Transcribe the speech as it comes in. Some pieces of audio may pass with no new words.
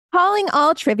Calling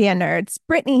all trivia nerds,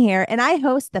 Brittany here, and I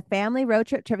host the Family Road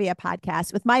Trip Trivia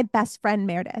Podcast with my best friend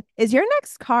Meredith. Is your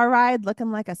next car ride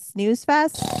looking like a snooze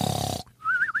fest?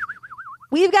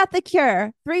 We've got the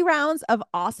cure. 3 rounds of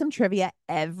awesome trivia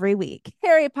every week.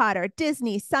 Harry Potter,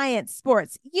 Disney, science,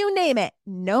 sports, you name it.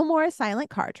 No more silent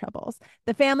car troubles.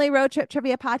 The Family Road Trip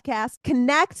Trivia Podcast.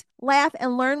 Connect, laugh,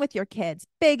 and learn with your kids,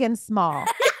 big and small.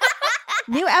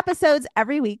 New episodes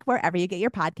every week wherever you get your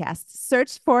podcasts.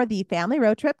 Search for the Family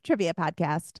Road Trip Trivia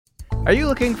Podcast. Are you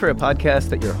looking for a podcast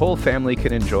that your whole family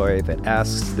can enjoy that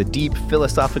asks the deep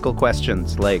philosophical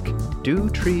questions like, do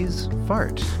trees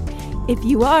fart? If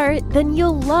you are, then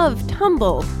you'll love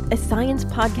Tumble, a science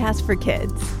podcast for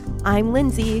kids. I'm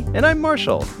Lindsay. And I'm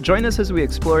Marshall. Join us as we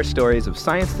explore stories of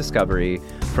science discovery,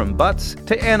 from butts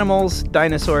to animals,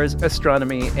 dinosaurs,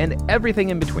 astronomy, and everything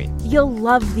in between. You'll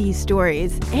love these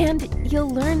stories, and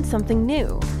you'll learn something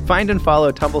new. Find and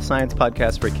follow Tumble Science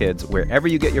Podcast for Kids wherever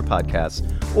you get your podcasts,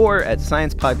 or at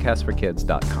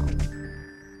sciencepodcastforkids.com.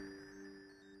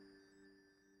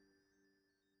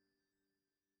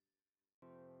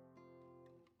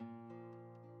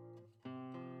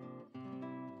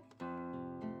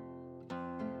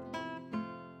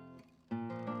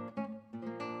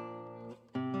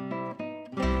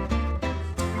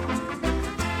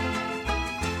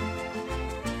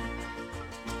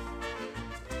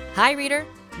 Hi, reader.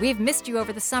 We've missed you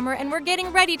over the summer, and we're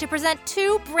getting ready to present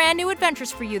 2 brand new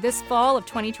adventures for you this fall of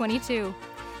 2022.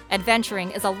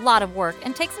 Adventuring is a lot of work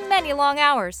and takes many long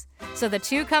hours, so the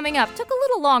 2 coming up took a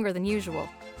little longer than usual.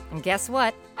 And guess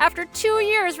what? After 2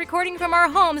 years recording from our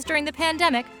homes during the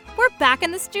pandemic, we're back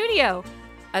in the studio.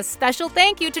 A special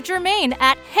thank you to Jermaine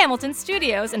at Hamilton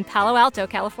Studios in Palo Alto,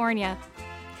 California.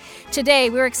 Today,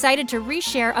 we're excited to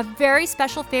reshare a very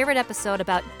special favorite episode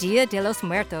about Dia de los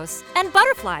Muertos and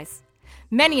butterflies.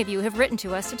 Many of you have written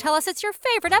to us to tell us it's your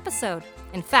favorite episode.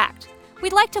 In fact,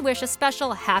 we'd like to wish a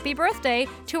special happy birthday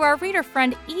to our reader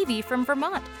friend Evie from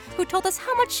Vermont, who told us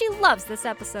how much she loves this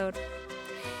episode.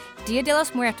 Dia de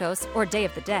los Muertos, or Day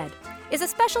of the Dead, is a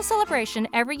special celebration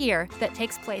every year that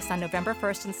takes place on November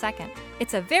 1st and 2nd.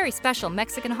 It's a very special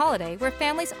Mexican holiday where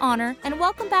families honor and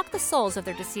welcome back the souls of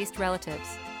their deceased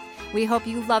relatives. We hope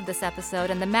you love this episode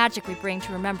and the magic we bring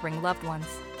to remembering loved ones.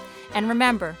 And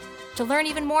remember, to learn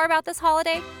even more about this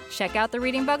holiday, check out the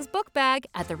Reading Bug's book bag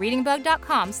at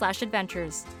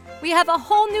thereadingbug.com/adventures. We have a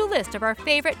whole new list of our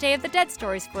favorite Day of the Dead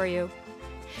stories for you.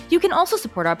 You can also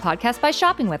support our podcast by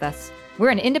shopping with us. We're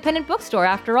an independent bookstore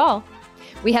after all.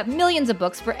 We have millions of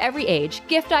books for every age,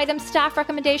 gift items, staff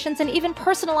recommendations, and even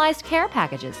personalized care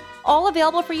packages, all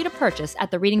available for you to purchase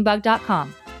at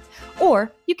thereadingbug.com.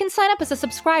 Or you can sign up as a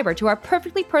subscriber to our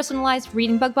perfectly personalized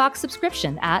Reading Bug Box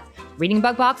subscription at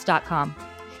readingbugbox.com,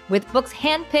 with books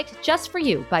handpicked just for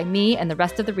you by me and the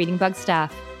rest of the Reading Bug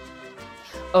staff.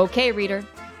 Okay, reader,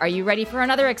 are you ready for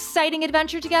another exciting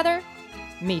adventure together?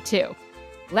 Me too.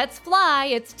 Let's fly.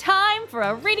 It's time for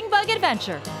a Reading Bug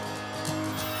adventure.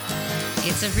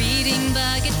 It's a Reading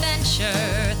Bug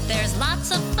adventure. There's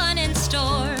lots of fun in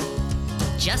store.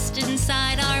 Just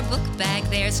inside our book bag,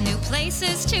 there's new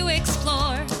places to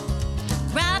explore.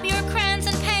 Grab your crayons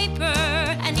and paper,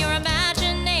 and your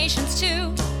imaginations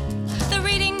too. The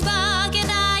Reading Bug and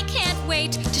I can't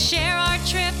wait to share our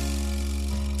trip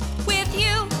with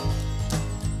you.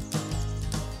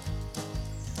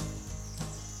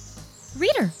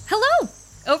 Reader, hello!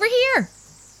 Over here!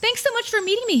 Thanks so much for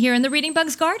meeting me here in the Reading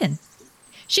Bug's garden.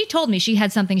 She told me she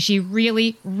had something she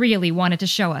really, really wanted to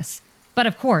show us. But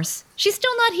of course, she's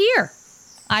still not here.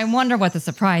 I wonder what the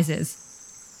surprise is.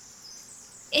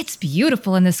 It's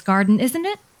beautiful in this garden, isn't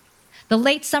it? The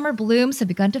late summer blooms have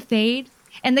begun to fade,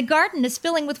 and the garden is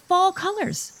filling with fall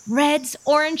colors. Reds,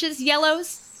 oranges,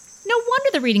 yellows. No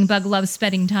wonder the Reading Bug loves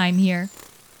spending time here.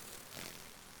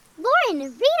 Lauren,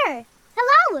 reader,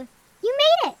 hello! You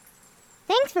made it!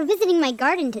 Thanks for visiting my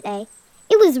garden today.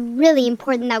 It was really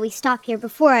important that we stop here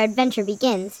before our adventure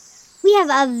begins. We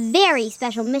have a very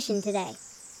special mission today.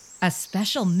 A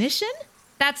special mission?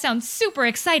 That sounds super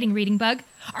exciting, Reading Bug.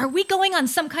 Are we going on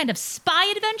some kind of spy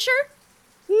adventure?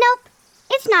 Nope,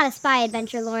 it's not a spy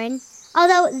adventure, Lauren.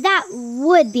 Although that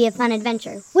would be a fun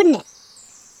adventure, wouldn't it?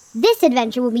 This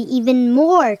adventure will be even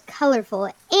more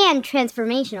colorful and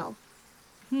transformational.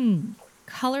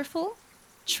 Colorful?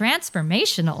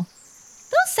 Transformational?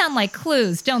 Those sound like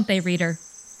clues, don't they, reader?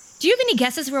 Do you have any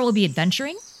guesses where we'll be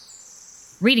adventuring?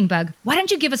 Reading Bug, why don't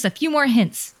you give us a few more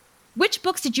hints? Which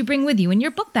books did you bring with you in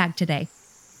your book bag today?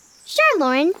 Sure,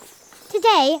 Lauren.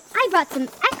 Today, I brought some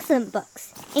excellent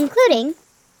books, including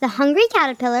The Hungry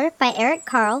Caterpillar by Eric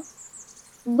Carle,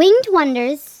 Winged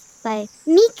Wonders by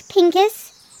Meek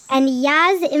Pincus and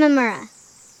Yaz Imamura.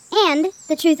 and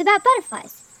The Truth About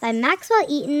Butterflies by Maxwell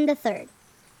Eaton III.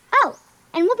 Oh,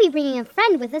 and we'll be bringing a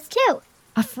friend with us too.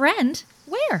 A friend?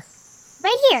 Where?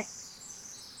 Right here.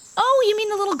 Oh, you mean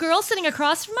the little girl sitting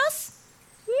across from us?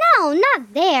 No,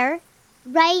 not there.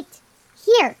 Right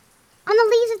here, on the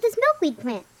leaves of this milkweed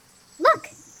plant. Look.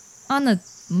 On the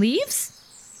leaves?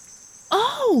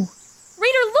 Oh!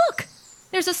 Reader, look!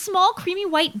 There's a small creamy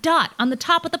white dot on the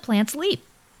top of the plant's leaf.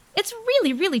 It's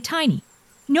really, really tiny.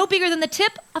 No bigger than the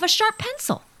tip of a sharp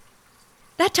pencil.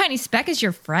 That tiny speck is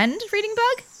your friend, Reading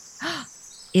Bug?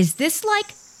 Is this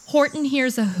like Horton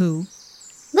Hears a Who?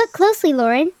 Look closely,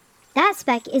 Lauren. That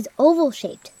speck is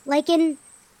oval-shaped, like an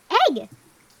egg.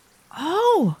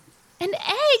 Oh, an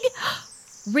egg!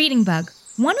 Reading Bug,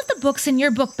 one of the books in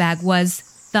your book bag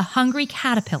was The Hungry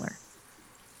Caterpillar.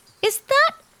 Is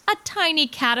that a tiny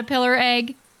caterpillar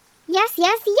egg? Yes.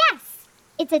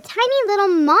 It's a tiny little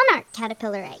monarch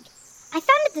caterpillar egg. I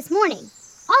found it this morning.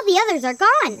 All the others are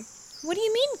gone. What do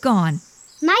you mean gone?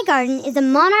 My garden is a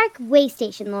monarch way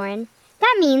station, Lauren.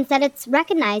 That means that it's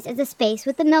recognized as a space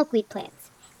with the milkweed plants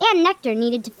and nectar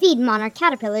needed to feed monarch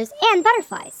caterpillars and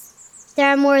butterflies. There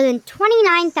are more than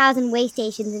 29,000 way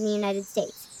stations in the United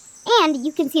States, and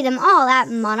you can see them all at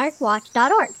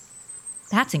monarchwatch.org.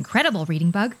 That's incredible, Reading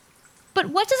Bug. But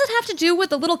what does it have to do with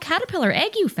the little caterpillar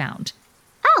egg you found?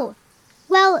 Oh,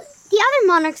 well, the other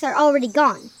monarchs are already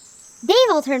gone. They've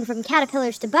all turned from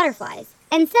caterpillars to butterflies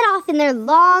and set off in their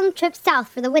long trip south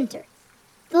for the winter.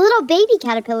 The little baby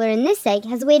caterpillar in this egg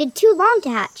has waited too long to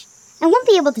hatch and won't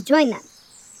be able to join them.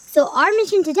 So our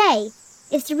mission today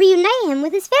is to reunite him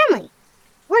with his family.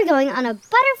 We're going on a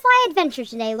butterfly adventure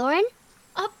today, Lauren.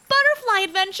 A butterfly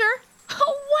adventure?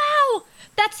 Oh, wow!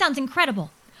 That sounds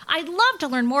incredible. I'd love to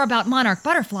learn more about monarch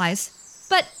butterflies.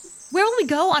 But where will we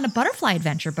go on a butterfly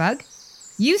adventure, Bug?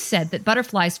 You said that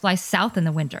butterflies fly south in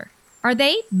the winter. Are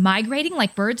they migrating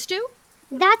like birds do?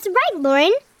 That's right,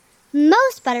 Lauren.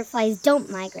 Most butterflies don't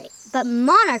migrate, but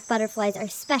monarch butterflies are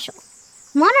special.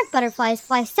 Monarch butterflies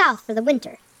fly south for the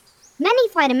winter. Many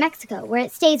fly to Mexico, where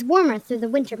it stays warmer through the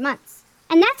winter months.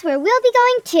 And that's where we'll be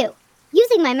going too,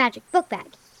 using my magic book bag,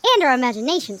 and our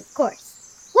imaginations, of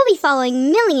course. We'll be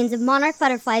following millions of monarch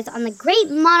butterflies on the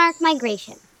Great Monarch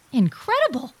Migration.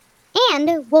 Incredible!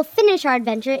 And we'll finish our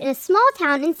adventure in a small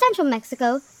town in central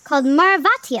Mexico called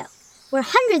Maravatio, where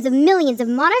hundreds of millions of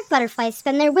monarch butterflies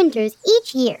spend their winters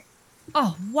each year.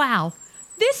 Oh, wow.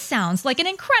 This sounds like an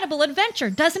incredible adventure,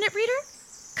 doesn't it, Reader?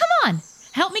 Come on,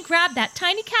 help me grab that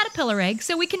tiny caterpillar egg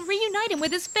so we can reunite him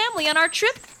with his family on our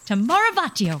trip to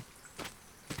Maravatio.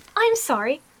 I'm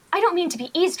sorry. I don't mean to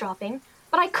be eavesdropping,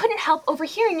 but I couldn't help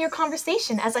overhearing your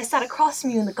conversation as I sat across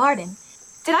from you in the garden.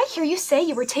 Did I hear you say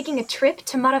you were taking a trip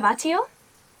to Maravatio?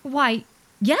 Why,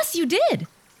 yes, you did.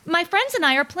 My friends and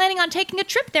I are planning on taking a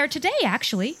trip there today,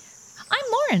 actually. I'm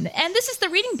Lauren, and this is the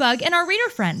Reading Bug and our reader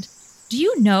friend. Do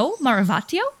you know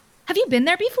Maravatio? Have you been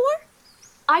there before?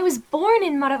 I was born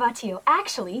in Maravatio,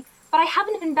 actually, but I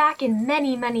haven't been back in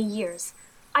many, many years.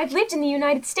 I've lived in the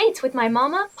United States with my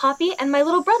mama, Poppy, and my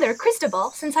little brother,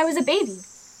 Cristobal, since I was a baby.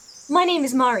 My name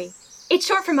is Mari. It's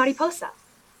short for Mariposa.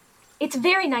 It's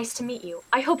very nice to meet you.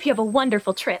 I hope you have a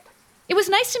wonderful trip. It was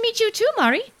nice to meet you too,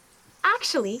 Mari.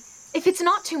 Actually, if it's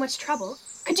not too much trouble,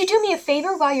 could you do me a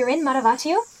favor while you're in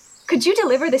Maravatio? Could you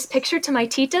deliver this picture to my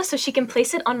tita so she can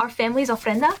place it on our family's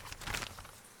ofrenda?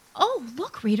 Oh,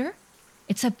 look, Reader.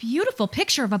 It's a beautiful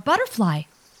picture of a butterfly.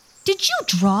 Did you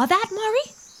draw that,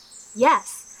 Mari?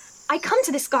 Yes. I come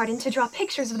to this garden to draw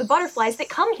pictures of the butterflies that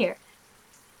come here.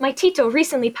 My Tito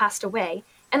recently passed away,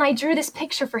 and I drew this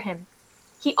picture for him.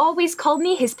 He always called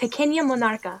me his pequeña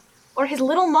monarca, or his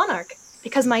little monarch,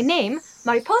 because my name,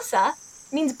 Mariposa,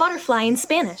 means butterfly in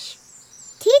Spanish.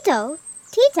 Tito?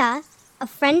 Tita?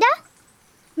 Ofrenda?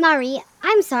 Mari,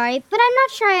 I'm sorry, but I'm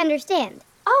not sure I understand.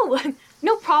 Oh,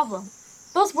 no problem.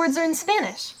 Those words are in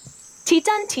Spanish.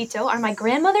 Tita and Tito are my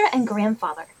grandmother and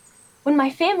grandfather. When my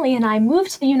family and I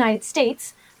moved to the United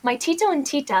States, my Tito and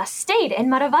Tita stayed in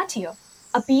Maravatio,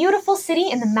 a beautiful city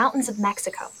in the mountains of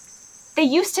Mexico. They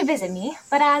used to visit me,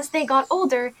 but as they got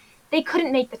older, they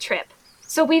couldn't make the trip.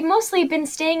 So we've mostly been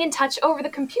staying in touch over the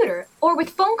computer or with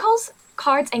phone calls,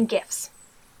 cards, and gifts.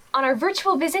 On our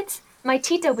virtual visits, my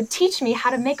Tita would teach me how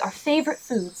to make our favorite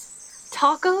foods: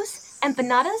 tacos,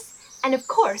 empanadas, and of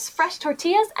course, fresh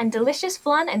tortillas and delicious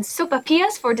flan and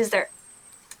sopapillas for dessert.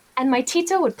 And my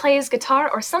Tito would play his guitar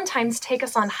or sometimes take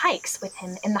us on hikes with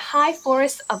him in the high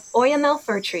forests of Oyamel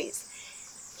fir trees.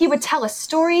 He would tell us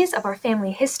stories of our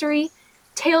family history,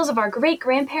 tales of our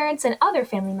great-grandparents and other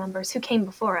family members who came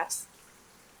before us.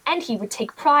 And he would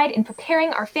take pride in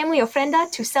preparing our family ofrenda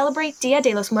to celebrate Dia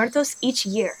de los Muertos each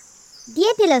year.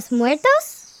 Dia de los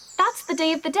Muertos? That's the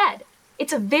Day of the Dead.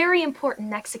 It's a very important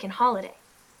Mexican holiday.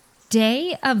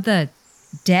 Day of the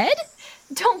Dead?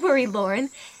 Don't worry,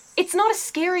 Lauren. It's not a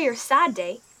scary or sad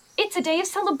day. It's a day of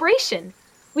celebration.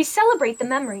 We celebrate the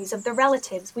memories of the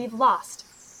relatives we've lost.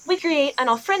 We create an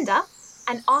ofrenda,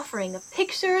 an offering of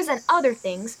pictures and other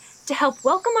things to help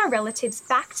welcome our relatives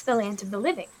back to the land of the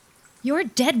living. Your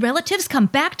dead relatives come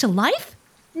back to life?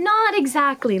 Not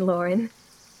exactly, Lauren.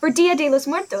 For Dia de los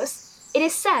Muertos, it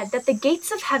is said that the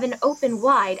gates of heaven open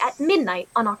wide at midnight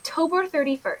on October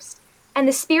 31st, and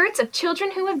the spirits of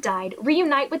children who have died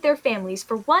reunite with their families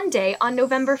for one day on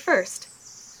November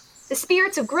 1st. The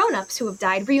spirits of grown-ups who have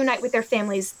died reunite with their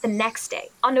families the next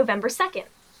day, on November 2nd.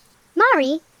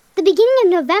 Mari, the beginning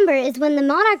of November is when the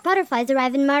monarch butterflies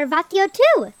arrive in Marvatio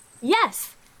too.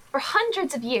 Yes! For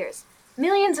hundreds of years,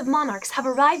 millions of monarchs have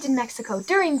arrived in Mexico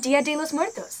during Dia de los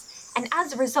Muertos, and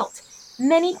as a result,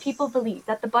 many people believe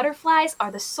that the butterflies are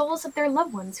the souls of their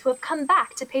loved ones who have come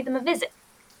back to pay them a visit.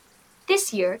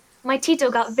 This year, my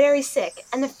Tito got very sick,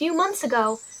 and a few months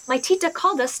ago, my Tita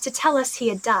called us to tell us he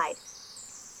had died.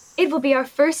 It will be our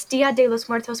first Dia de los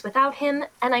Muertos without him,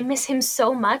 and I miss him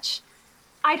so much.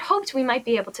 I'd hoped we might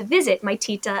be able to visit my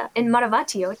Tita in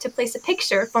Marvatio to place a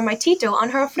picture for my Tito on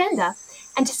her ofrenda,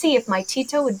 and to see if my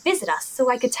Tito would visit us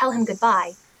so I could tell him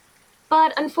goodbye.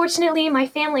 But unfortunately, my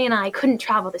family and I couldn't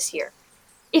travel this year.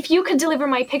 If you could deliver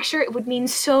my picture, it would mean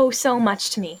so much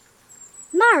to me.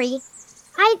 Mari,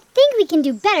 I think we can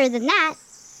do better than that.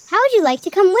 How would you like to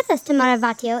come with us to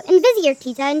Marvatio and visit your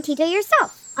Tita and Tito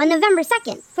yourself on November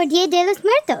 2nd for Dia de los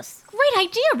Muertos? Great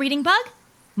idea, Reading Bug.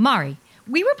 Mari,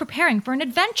 we were preparing for an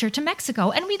adventure to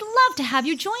Mexico, and we'd love to have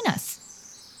you join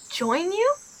us. Join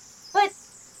you? But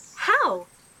how?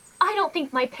 I don't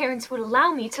think my parents would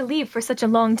allow me to leave for such a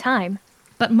long time.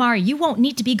 But Mari, you won't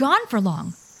need to be gone for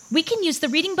long. We can use the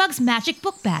Reading Bug's magic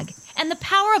book bag, and the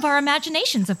power of our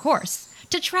imaginations, of course,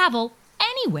 to travel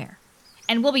anywhere.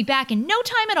 And we'll be back in no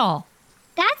time at all.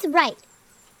 That's right.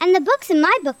 And the books in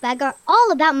my book bag are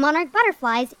all about monarch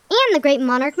butterflies and the Great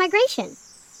Monarch Migration.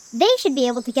 They should be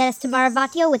able to get us to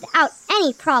Marvatio without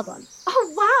any problem.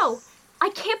 Oh, wow! I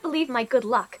can't believe my good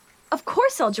luck. Of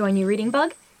course I'll join you, Reading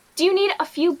Bug. Do you need a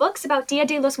few books about Dia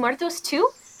de los Muertos, too?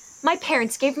 My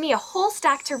parents gave me a whole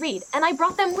stack to read, and I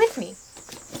brought them with me.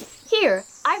 Here,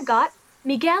 I've got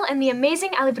Miguel and the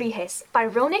Amazing Alebrijes by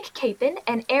Ronick Capon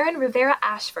and Aaron Rivera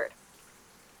Ashford.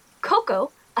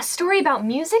 Coco, a story about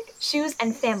music, shoes,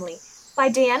 and family by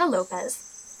Diana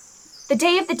Lopez. The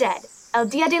Day of the Dead, El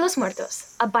Dia de los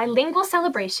Muertos, a bilingual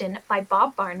celebration by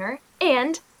Bob Barner.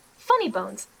 And Funny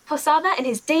Bones, Posada and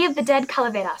his Day of the Dead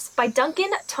Calaveras by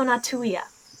Duncan Tonatuia.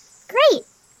 Great!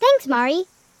 Thanks, Mari.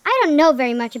 I don't know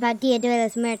very much about Dia de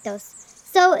los Muertos,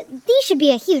 so these should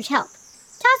be a huge help.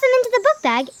 Toss them into the book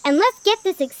bag, and let's get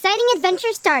this exciting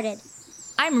adventure started.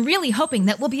 I'm really hoping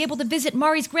that we'll be able to visit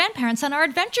Mari's grandparents on our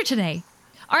adventure today.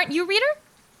 Aren't you, reader?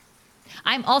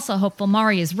 I'm also hopeful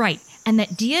Mari is right, and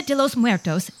that Dia de los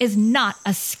Muertos is not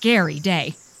a scary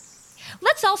day.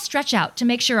 Let's all stretch out to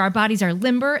make sure our bodies are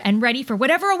limber and ready for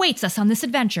whatever awaits us on this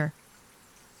adventure.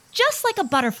 Just like a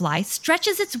butterfly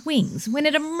stretches its wings when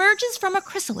it emerges from a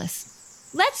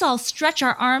chrysalis, let's all stretch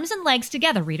our arms and legs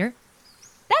together, reader.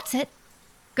 That's it.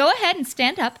 Go ahead and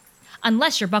stand up,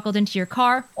 unless you're buckled into your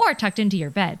car or tucked into your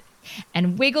bed,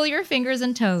 and wiggle your fingers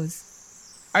and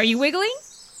toes. Are you wiggling?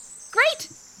 Great!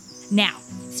 Now,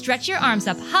 stretch your arms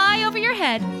up high over your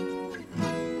head.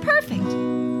 Perfect.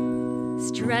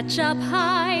 Stretch up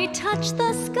high, touch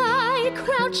the sky,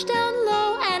 crouch down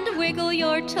low and wiggle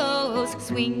your toes.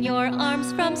 Swing your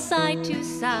arms from side to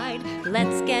side,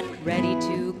 let's get ready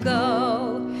to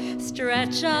go.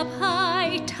 Stretch up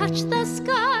high, touch the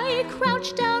sky,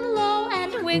 crouch down low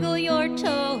and wiggle your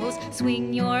toes.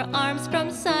 Swing your arms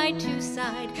from side to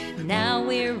side, now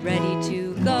we're ready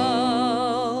to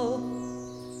go.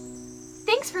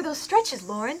 Thanks for those stretches,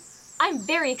 Lauren. I'm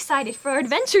very excited for our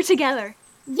adventure together.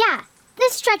 Yeah,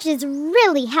 this stretches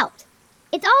really helped.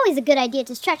 It's always a good idea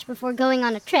to stretch before going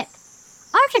on a trip.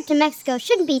 Our trip to Mexico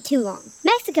shouldn't be too long.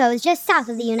 Mexico is just south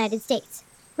of the United States,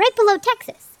 right below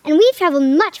Texas, and we've traveled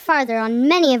much farther on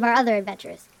many of our other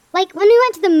adventures, like when we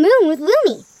went to the moon with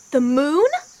Lumi. The moon?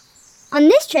 On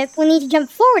this trip, we'll need to jump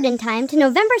forward in time to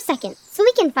November 2nd so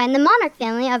we can find the monarch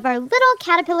family of our little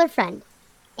caterpillar friend,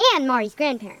 and Mari's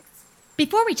grandparents.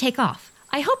 Before we take off,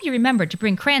 I hope you remembered to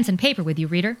bring crayons and paper with you,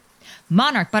 reader.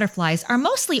 Monarch butterflies are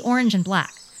mostly orange and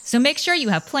black, so make sure you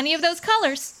have plenty of those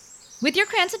colors. With your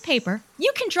crayons and paper,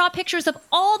 you can draw pictures of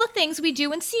all the things we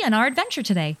do and see on our adventure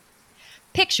today.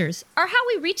 Pictures are how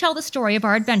we retell the story of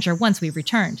our adventure once we've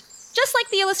returned, just like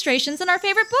the illustrations in our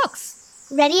favorite books.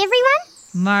 Ready, everyone?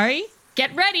 Mari,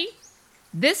 get ready.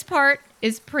 This part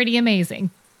is pretty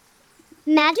amazing.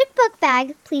 Magic Book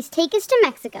Bag, please take us to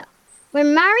Mexico, where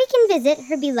Mari can visit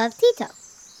her beloved Tito.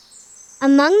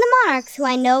 Among the monarchs who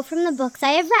I know from the books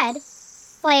I have read,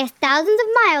 fly thousands of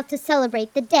miles to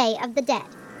celebrate the Day of the Dead.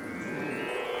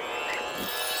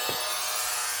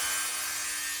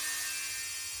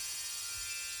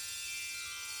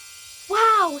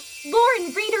 Wow!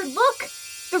 Lauren, Reader, look!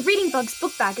 The Reading Bug's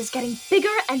book bag is getting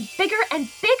bigger and bigger and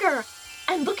bigger!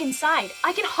 And look inside.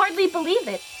 I can hardly believe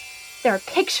it. There are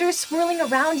pictures swirling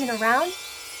around and around.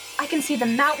 I can see the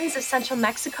mountains of central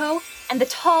Mexico and the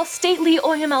tall, stately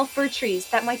Oyamel fir trees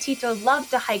that my Tito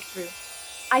loved to hike through.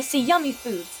 I see yummy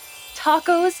foods,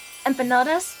 tacos,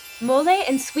 empanadas, mole,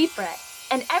 and sweetbread.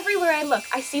 And everywhere I look,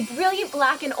 I see brilliant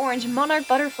black and orange monarch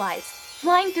butterflies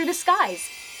flying through the skies,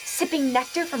 sipping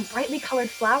nectar from brightly colored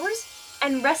flowers,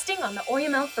 and resting on the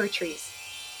Oyamel fir trees.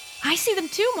 I see them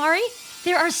too, Mari.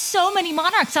 There are so many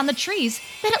monarchs on the trees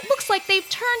that it looks like they've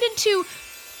turned into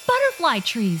butterfly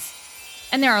trees.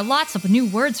 And there are lots of new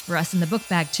words for us in the book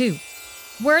bag too.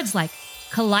 Words like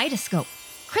kaleidoscope,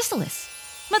 chrysalis,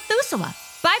 Methuselah,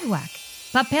 bivouac,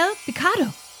 papel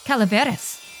picado,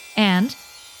 calaveras, and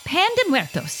pan de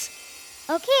muertos.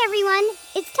 Okay, everyone,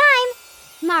 it's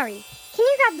time. Mari, can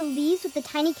you grab the leaves with the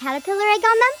tiny caterpillar egg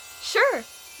on them? Sure.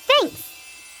 Thanks.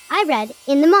 I read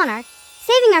in The Monarch,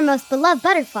 saving our most beloved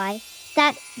butterfly,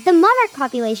 that the monarch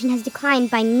population has declined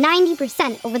by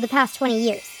 90% over the past 20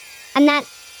 years, and that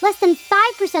less than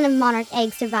 5% of monarch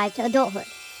eggs survive to adulthood.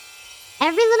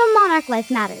 Every little monarch life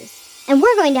matters, and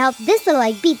we're going to help this little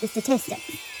egg beat the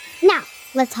statistics. Now,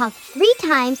 let's hop 3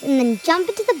 times and then jump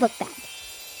into the book bag.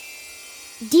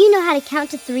 Do you know how to count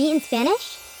to 3 in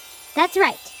Spanish? That's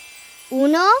right.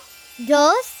 1, 2,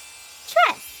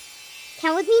 3.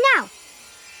 Count with me now.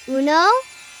 1,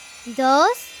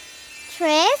 2,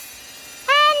 3,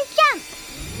 and jump!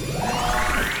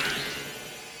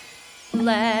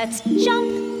 Let's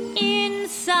jump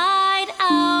inside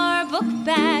our book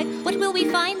bag. What will we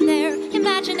find there?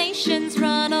 Imaginations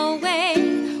run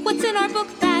away. What's in our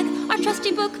book bag? Our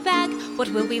trusty book bag. What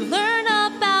will we learn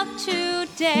about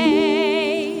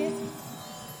today?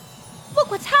 Look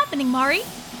what's happening, Mari.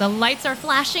 The lights are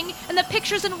flashing and the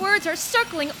pictures and words are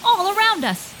circling all around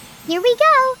us. Here we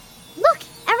go. Look,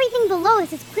 everything below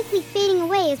us is quickly fading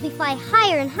away as we fly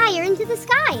higher and higher into the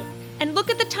sky. And look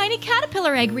at the tiny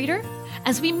caterpillar egg, Reader.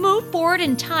 As we move forward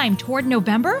in time toward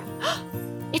November,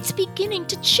 it's beginning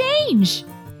to change.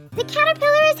 The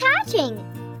caterpillar is hatching.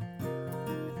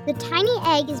 The tiny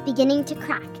egg is beginning to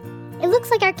crack. It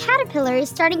looks like our caterpillar is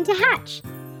starting to hatch.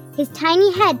 His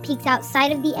tiny head peeks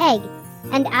outside of the egg,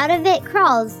 and out of it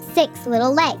crawls 6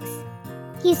 little legs.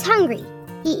 He's hungry.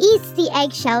 He eats the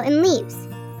eggshell and leaves.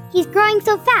 He's growing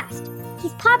so fast.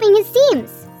 He's popping his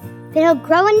seams. But he'll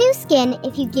grow a new skin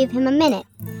if you give him a minute,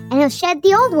 and he'll shed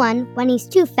the old one when he's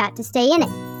too fat to stay in it.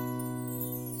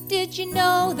 Did you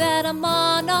know that a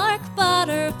monarch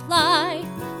butterfly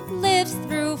lives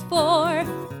through 4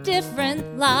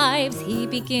 different lives? He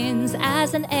begins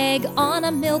as an egg on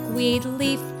a milkweed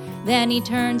leaf. Then he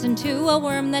turns into a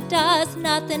worm that does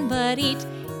nothing but eat.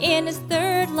 In his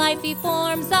 3rd life he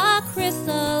forms a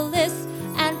chrysalis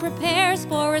and prepares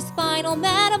for his final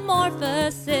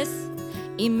metamorphosis,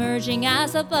 emerging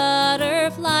as a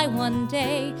butterfly one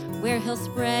day, where he'll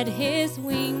spread his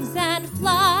wings and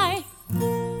fly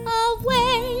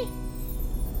away.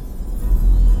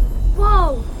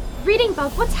 Whoa! Reading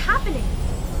Bug, what's happening?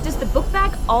 Does the book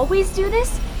bag always do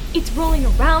this? It's rolling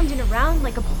around and around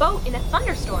like a boat in a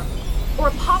thunderstorm, or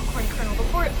a popcorn kernel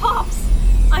before it pops.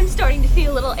 I'm starting to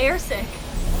feel a little airsick.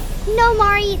 No,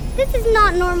 Mari, this is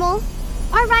not normal.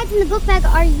 Our rides in the book bag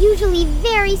are usually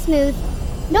very smooth.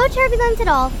 No turbulence at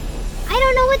all. I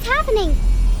don't know what's happening.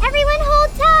 Everyone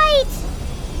hold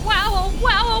tight! Wow, oh,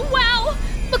 wow, oh, wow!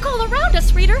 Look all around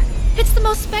us, Reader. It's the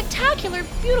most spectacular,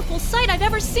 beautiful sight I've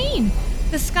ever seen.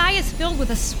 The sky is filled with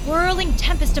a swirling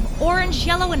tempest of orange,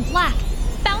 yellow, and black,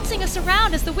 bouncing us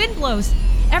around as the wind blows.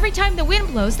 Every time the wind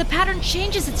blows, the pattern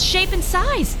changes its shape and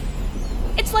size.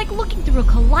 It's like looking through a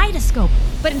kaleidoscope,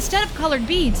 but instead of colored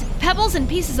beads, pebbles, and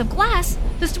pieces of glass,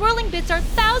 the swirling bits are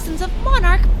thousands of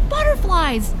monarch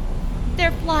butterflies.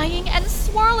 They're flying and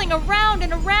swirling around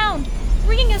and around,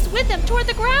 bringing us with them toward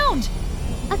the ground.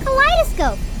 A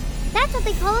kaleidoscope. That's what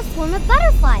they call a swarm of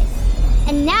butterflies.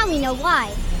 And now we know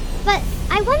why. But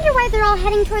I wonder why they're all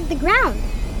heading toward the ground.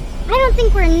 I don't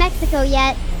think we're in Mexico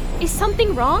yet. Is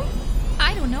something wrong?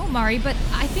 I don't know, Mari, but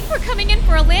I think we're coming in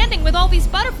for a landing with all these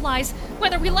butterflies,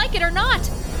 whether we like it or not.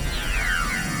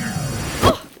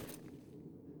 Oh!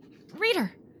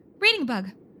 Reader, Reading Bug,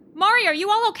 Mari, are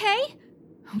you all okay?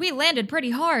 We landed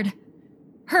pretty hard.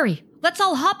 Hurry, Let's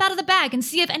all hop out of the bag and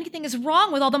see if anything is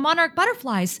wrong with all the monarch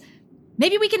butterflies.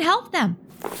 Maybe we can help them.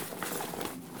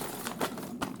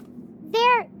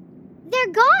 They're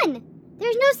gone!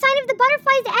 There's no sign of the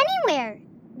butterflies anywhere!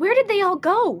 Where did they all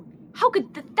go? How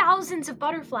could the thousands of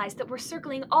butterflies that were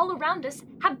circling all around us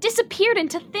have disappeared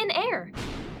into thin air?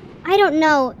 I don't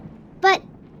know, but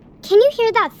can you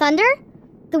hear that thunder?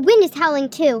 The wind is howling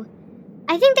too.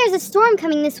 I think there's a storm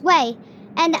coming this way,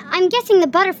 and I'm guessing the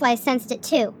butterflies sensed it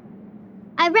too.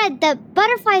 I read that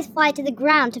butterflies fly to the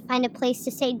ground to find a place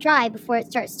to stay dry before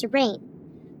it starts to rain.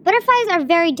 Butterflies are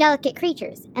very delicate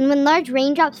creatures, and when large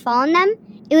raindrops fall on them,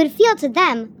 it would feel to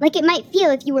them like it might feel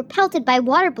if you were pelted by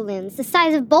water balloons the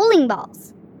size of bowling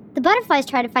balls. The butterflies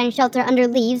try to find shelter under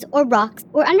leaves or rocks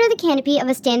or under the canopy of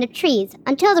a stand of trees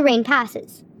until the rain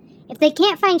passes. If they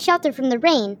can't find shelter from the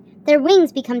rain, their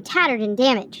wings become tattered and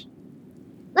damaged.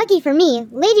 Lucky for me,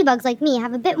 ladybugs like me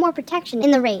have a bit more protection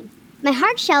in the rain. My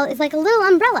hard shell is like a little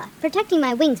umbrella, protecting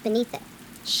my wings beneath it.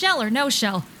 Shell or no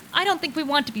shell, I don't think we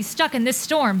want to be stuck in this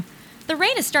storm. The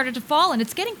rain has started to fall and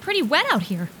it's getting pretty wet out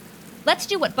here. Let's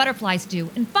do what butterflies do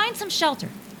and find some shelter.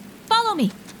 Follow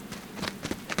me.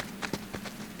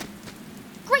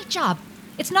 Great job.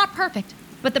 It's not perfect,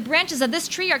 but the branches of this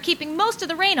tree are keeping most of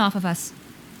the rain off of us.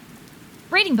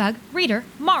 Braiding Bug, Reader,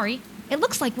 Mari, it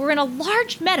looks like we're in a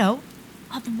large meadow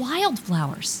of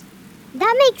wildflowers.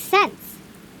 That makes sense.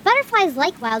 Butterflies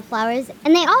like wildflowers,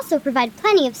 and they also provide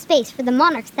plenty of space for the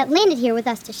monarchs that landed here with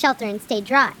us to shelter and stay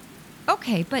dry.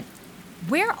 Okay, but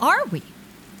where are we?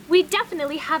 We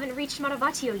definitely haven't reached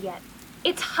Maravatio yet.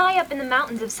 It's high up in the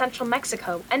mountains of central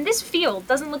Mexico, and this field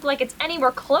doesn't look like it's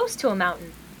anywhere close to a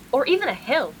mountain, or even a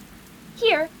hill.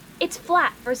 Here, it's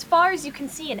flat for as far as you can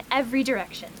see in every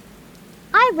direction.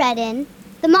 I read in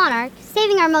The Monarch,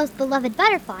 Saving Our Most Beloved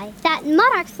Butterfly, that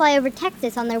monarchs fly over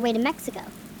Texas on their way to Mexico.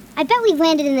 I bet we've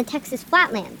landed in the Texas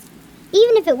flatlands.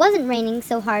 Even if it wasn't raining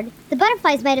so hard, the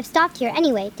butterflies might have stopped here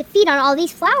anyway to feed on all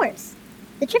these flowers.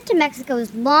 The trip to Mexico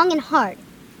is long and hard,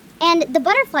 and the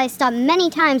butterflies stop many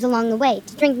times along the way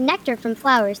to drink nectar from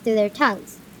flowers through their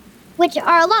tongues, which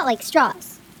are a lot like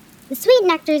straws. The sweet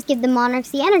nectars give the monarchs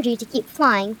the energy to keep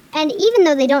flying, and even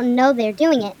though they don't know they're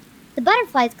doing it, the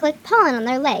butterflies collect pollen on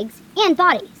their legs and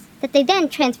bodies that they then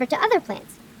transfer to other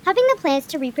plants, helping the plants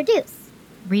to reproduce.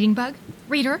 Reading Bug,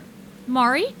 Reader,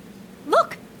 Mari,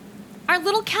 look! Our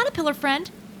little caterpillar friend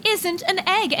isn't an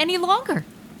egg any longer.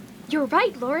 You're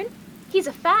right, Lauren. He's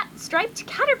a fat, striped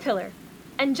caterpillar.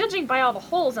 And judging by all the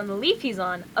holes on the leaf he's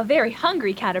on, a very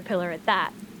hungry caterpillar at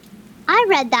that. I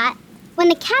read that when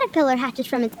the caterpillar hatches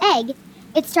from its egg,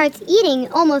 it starts eating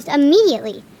almost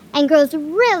immediately and grows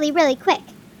really, really quick.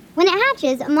 When it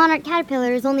hatches, a monarch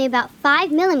caterpillar is only about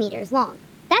 5 millimeters long.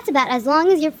 That's about as long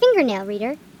as your fingernail,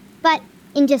 Reader. But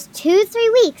in just 2 to 3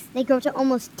 weeks, they grow to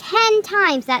almost 10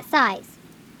 times that size.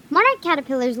 Monarch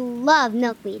caterpillars love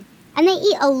milkweed, and they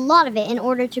eat a lot of it in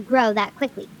order to grow that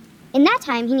quickly. In that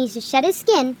time, he needs to shed his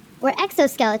skin, or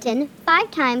exoskeleton,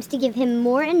 5 times to give him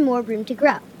more and more room to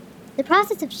grow. The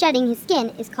process of shedding his skin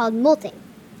is called molting.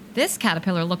 This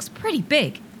caterpillar looks pretty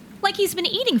big, like he's been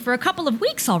eating for a couple of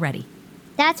weeks already.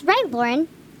 That's right, Lauren.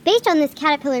 Based on this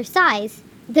caterpillar's size,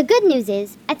 the good news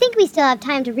is, I think we still have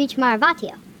time to reach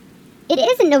Maravatio. It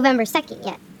isn't November 2nd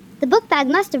yet. The book bag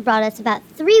must have brought us about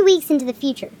 3 weeks into the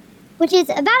future, which is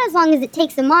about as long as it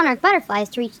takes the monarch butterflies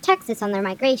to reach Texas on their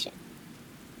migration.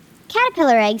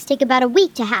 Caterpillar eggs take about a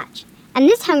week to hatch, and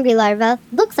this hungry larva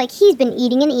looks like he's been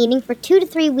eating and eating for 2 to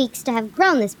 3 weeks to have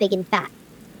grown this big and fat.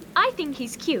 I think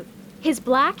he's cute. His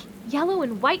black, yellow,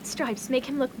 and white stripes make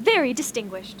him look very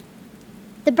distinguished.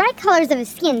 The bright colors of his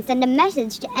skin send a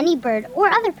message to any bird or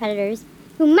other predators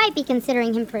who might be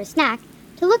considering him for a snack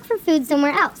to look for food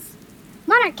somewhere else.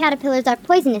 Monarch caterpillars are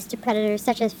poisonous to predators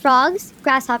such as frogs,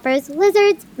 grasshoppers,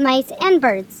 lizards, mice, and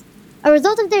birds, a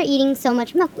result of their eating so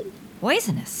much milkweed.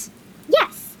 Poisonous?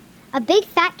 Yes! A big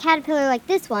fat caterpillar like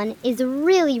this one is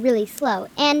really, really slow,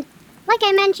 and, like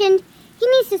I mentioned, he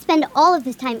needs to spend all of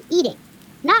his time eating,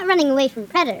 not running away from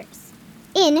predators.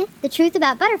 In The Truth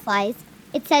About Butterflies,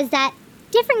 it says that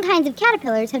different kinds of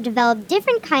caterpillars have developed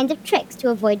different kinds of tricks to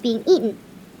avoid being eaten.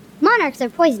 Monarchs are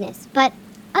poisonous, but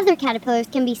other caterpillars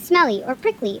can be smelly or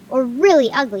prickly or really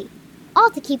ugly, all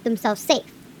to keep themselves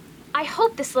safe. I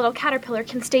hope this little caterpillar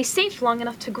can stay safe long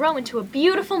enough to grow into a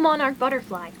beautiful monarch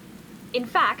butterfly. In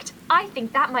fact, I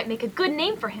think that might make a good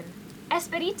name for him.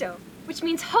 Esperito, which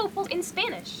means hope in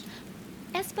Spanish.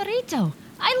 Esperito.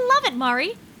 I love it,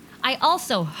 Mari. I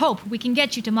also hope we can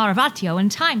get you to Maravatio in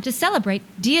time to celebrate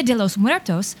Dia de los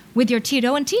Muertos with your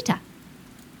Tito and Tita.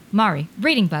 Mari,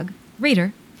 Reading Bug,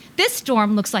 Reader, this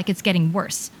storm looks like it's getting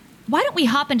worse. Why don't we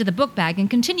hop into the book bag and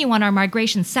continue on our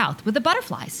migration south with the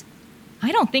butterflies?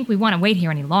 I don't think we want to wait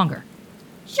here any longer.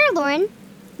 Sure, Lauren.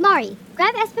 Mari,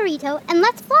 grab Esperito and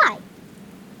let's fly.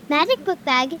 Magic Book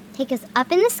Bag, take us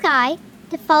up in the sky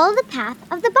to follow the path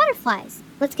of the butterflies.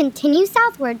 Let's continue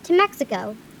southward to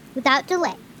Mexico without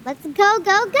delay. Let's go,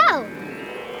 go, go!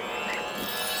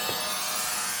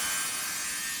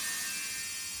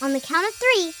 On the count of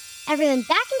 3, everyone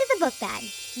back into the book bag.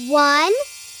 1,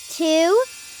 2,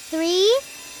 3,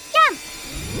 jump!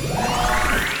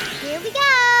 Here we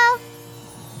go!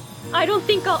 I don't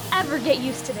think I'll ever get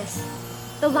used to this.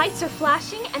 The lights are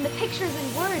flashing and the pictures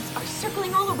and words are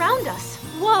circling all around us.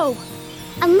 Whoa!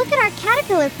 And look at our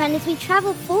caterpillar friend as we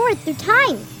travel forward through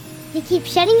time. He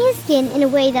keeps shedding his skin in a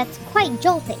way that's quite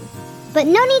jolting. But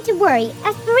no need to worry,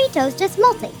 Esperito's just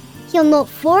molting. He'll molt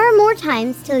 4 more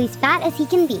times till he's fat as he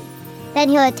can be. Then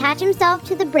he'll attach himself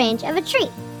to the branch of a tree.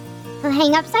 He'll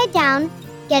hang upside down,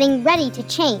 getting ready to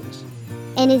change.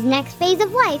 In his next phase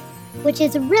of life, which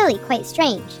is really quite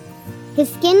strange. His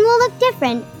skin will look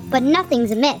different, but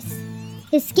nothing's amiss.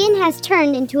 His skin has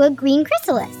turned into a green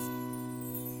chrysalis.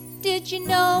 Did you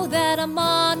know that a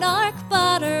monarch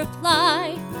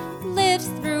butterfly lives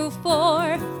through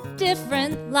 4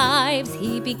 different lives?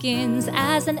 He begins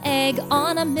as an egg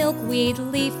on a milkweed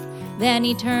leaf. Then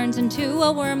he turns into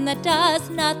a worm that does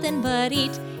nothing but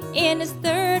eat. In his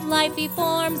 3rd life he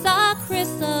forms a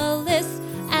chrysalis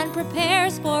and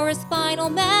prepares for his final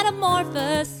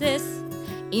metamorphosis,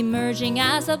 emerging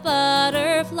as a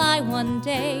butterfly one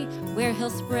day, where he'll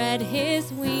spread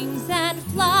his wings and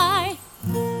fly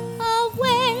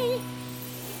away.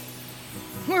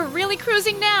 We're really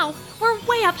cruising now. We're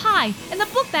way up high, and the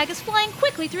book bag is flying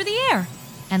quickly through the air.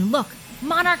 And look,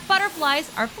 monarch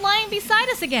butterflies are flying beside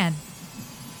us again.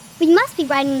 We must be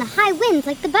riding the high winds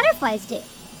like the butterflies do.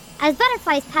 As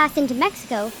butterflies pass into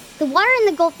Mexico, the water in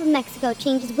the Gulf of Mexico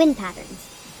changes wind patterns.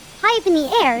 High up in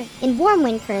the air, in warm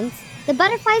wind currents, the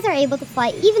butterflies are able to fly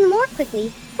even more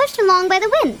quickly, pushed along by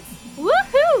the winds.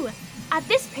 Woohoo! At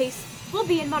this pace, we'll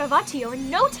be in Maravatio in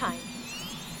no time.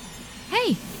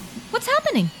 Hey, what's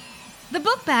happening? The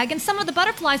book bag and some of the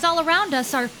butterflies all around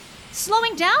us are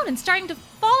slowing down and starting to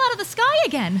fall out of the sky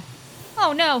again.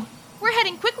 Oh no, we're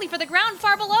heading quickly for the ground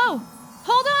far below.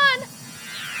 Hold on!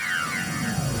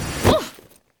 Oof.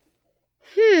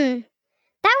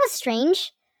 That was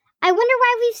strange. I wonder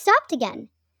why we've stopped again.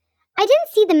 I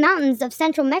didn't see the mountains of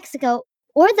central Mexico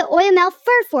or the Oyamel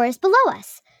fir forest below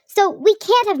us, so we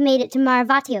can't have made it to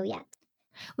Maravatio yet.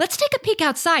 Let's take a peek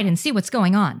outside and see what's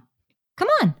going on. Come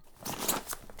on.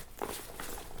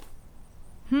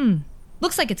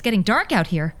 Looks like it's getting dark out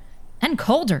here, and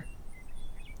colder.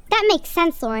 That makes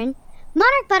sense, Lauren.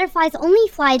 Monarch butterflies only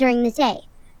fly during the day.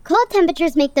 Cold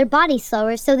temperatures make their bodies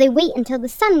slower, so they wait until the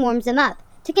sun warms them up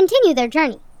to continue their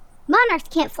journey. Monarchs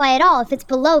can't fly at all if it's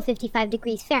below 55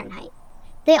 degrees Fahrenheit.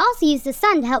 They also use the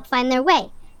sun to help find their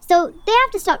way, so they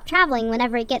have to stop traveling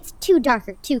whenever it gets too dark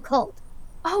or too cold.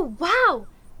 Oh, wow!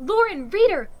 Lauren,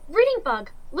 reader, reading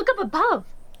bug, look up above.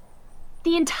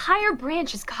 The entire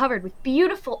branch is covered with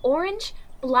beautiful orange,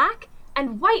 black,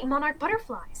 and white monarch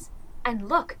butterflies. And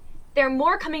look, there are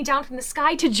more coming down from the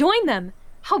sky to join them.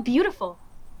 How beautiful.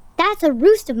 That's a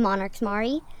roost of monarchs,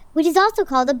 Mari, which is also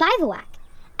called a bivouac.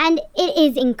 And it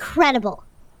is incredible.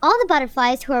 All the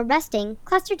butterflies who are resting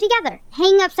cluster together,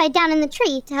 hanging upside down in the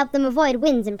tree to help them avoid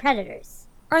winds and predators.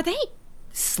 Are they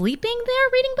sleeping there,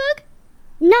 reading bug?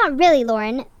 Not really,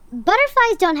 Lauren.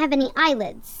 Butterflies don't have any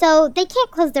eyelids, so they can't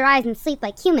close their eyes and sleep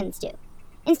like humans do.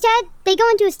 Instead, they go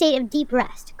into a state of deep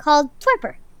rest, called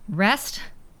torpor. Rest?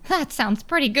 That sounds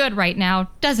pretty good right now,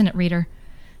 doesn't it, reader?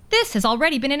 This has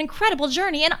already been an incredible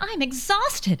journey, and I'm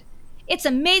exhausted. It's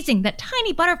amazing that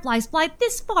tiny butterflies fly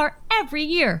this far every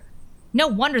year. No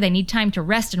wonder they need time to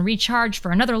rest and recharge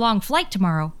for another long flight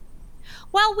tomorrow.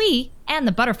 While we and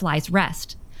the butterflies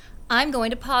rest, I'm going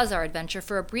to pause our adventure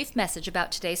for a brief message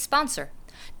about today's sponsor.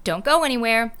 Don't go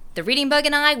anywhere. The Reading Bug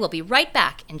and I will be right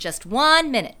back in just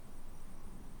 1 minute.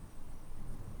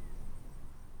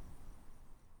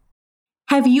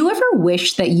 Have you ever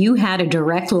wished that you had a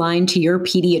direct line to your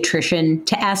pediatrician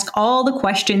to ask all the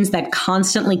questions that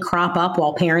constantly crop up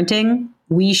while parenting?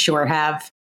 We sure have.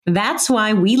 That's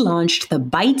why we launched the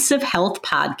Bites of Health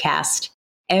podcast.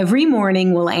 Every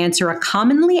morning, we'll answer a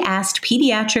commonly asked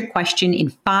pediatric question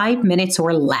in 5 minutes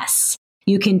or less.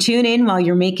 You can tune in while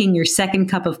you're making your second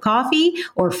cup of coffee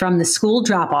or from the school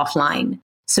drop-off line.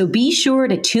 So be sure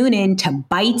to tune in to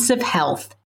Bites of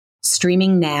Health,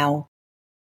 streaming now.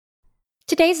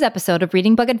 today's episode of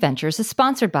Reading Bug Adventures is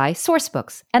sponsored by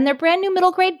Sourcebooks and their brand new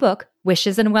middle grade book,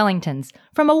 Wishes and Wellingtons,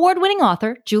 from award-winning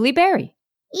author Julie Berry.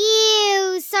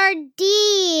 Ew,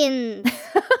 sardines!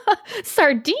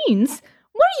 Sardines?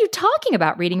 What are you talking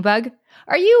about, Reading Bug?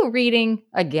 Are you reading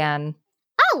again?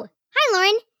 Oh, hi,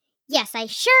 Lauren. Yes, I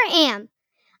sure am.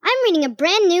 I'm reading a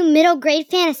brand new middle grade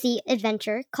fantasy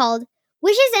adventure called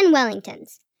Wishes and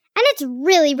Wellingtons. And it's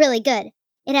really, really good.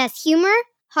 It has humor,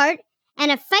 heart,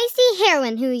 and a feisty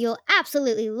heroine who you'll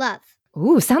absolutely love.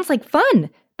 Ooh, sounds like fun.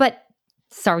 But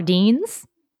sardines?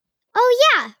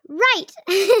 Oh, yeah,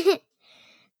 right.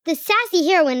 The sassy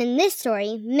heroine in this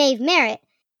story, Maeve Merritt,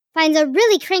 finds a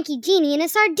really cranky genie in a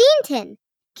sardine tin.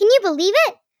 Can you believe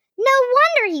it? No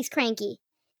wonder he's cranky.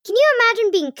 Can you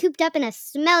imagine being cooped up in a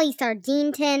smelly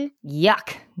sardine tin?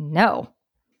 Yuck, no.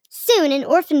 Soon, an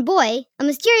orphan boy, a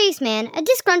mysterious man, a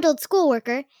disgruntled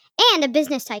schoolworker, and a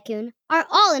business tycoon are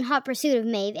all in hot pursuit of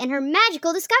Maeve and her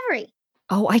magical discovery.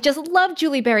 Oh, I just love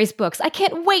Julie Berry's books. I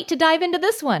can't wait to dive into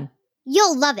this one.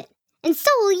 You'll love it. And so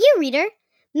will you, reader.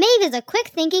 Maeve is a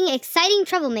quick-thinking, exciting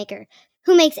troublemaker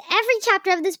who makes every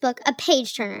chapter of this book a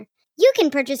page-turner. You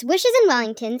can purchase Wishes and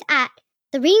Wellingtons at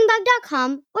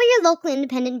thereadingbug.com or your local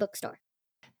independent bookstore.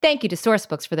 Thank you to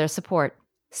Sourcebooks for their support.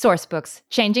 Sourcebooks,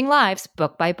 changing lives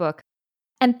book by book.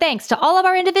 And thanks to all of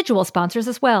our individual sponsors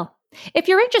as well. If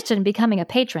you're interested in becoming a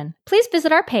patron, please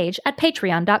visit our page at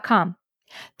patreon.com.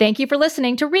 Thank you for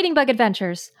listening to Reading Bug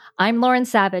Adventures. I'm Lauren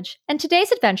Savage, and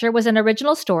today's adventure was an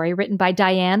original story written by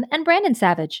Diane and Brandon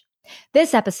Savage.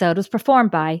 This episode was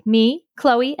performed by me,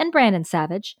 Chloe, and Brandon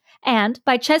Savage, and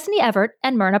by Chesney Everett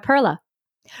and Myrna Perla.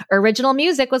 Original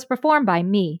music was performed by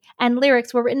me, and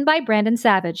lyrics were written by Brandon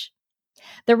Savage.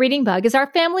 The Reading Bug is our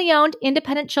family-owned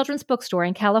independent children's bookstore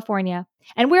in California,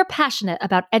 and we're passionate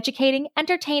about educating,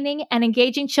 entertaining, and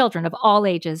engaging children of all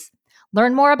ages.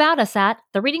 Learn more about us at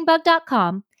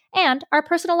thereadingbug.com and our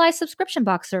personalized subscription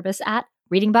box service at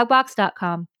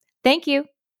readingbugbox.com. Thank you.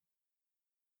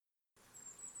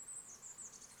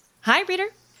 Hi, reader.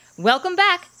 Welcome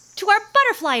back to our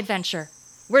butterfly adventure.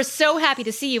 We're so happy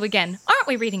to see you again, aren't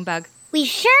we, Reading Bug? We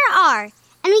sure are. And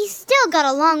we still got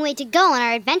a long way to go on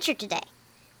our adventure today.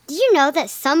 Did you know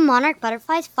that some monarch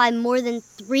butterflies fly more than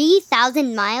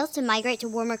 3,000 miles to migrate to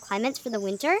warmer climates for the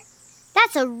winter?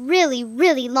 That's a really,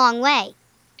 really long way.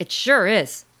 It sure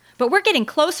is. But we're getting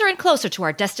closer and closer to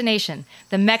our destination,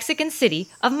 the Mexican city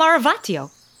of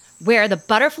Maravatio, where the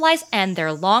butterflies end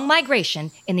their long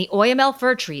migration in the Oyamel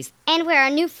fir trees. And where our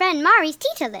new friend Mari's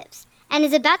Tita lives, and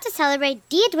is about to celebrate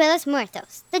Dia de los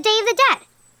Muertos, the Day of the Dead.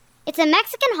 It's a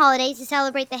Mexican holiday to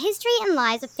celebrate the history and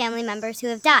lives of family members who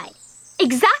have died.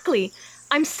 Exactly!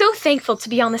 I'm so thankful to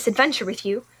be on this adventure with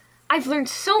you. I've learned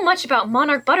so much about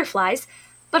monarch butterflies,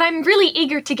 but I'm really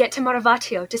eager to get to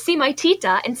Maravatio to see my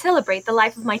tita and celebrate the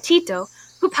life of my tito,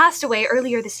 who passed away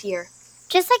earlier this year.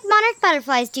 Just like monarch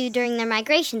butterflies do during their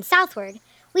migration southward,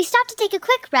 we stop to take a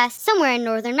quick rest somewhere in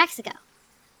northern Mexico.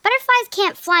 Butterflies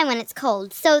can't fly when it's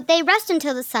cold, so they rest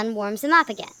until the sun warms them up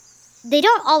again. They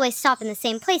don't always stop in the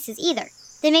same places either.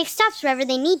 They make stops wherever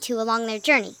they need to along their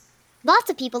journey. Lots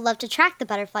of people love to track the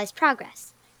butterflies'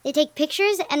 progress. They take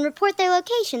pictures and report their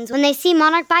locations when they see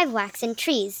monarch bivouacs in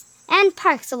trees and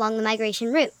parks along the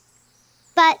migration route.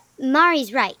 But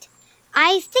Mari's right.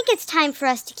 I think it's time for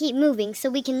us to keep moving so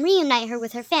we can reunite her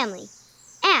with her family.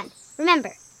 And,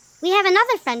 remember, we have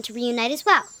another friend to reunite as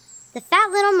well, the fat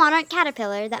little monarch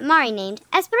caterpillar that Mari named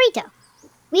Esperito.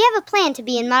 We have a plan to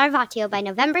be in Maravatio by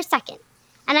November 2nd,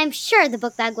 and I'm sure the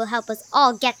book bag will help us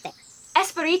all get there.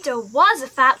 Esperito was a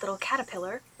fat little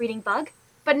caterpillar, Reading Bug,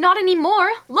 but not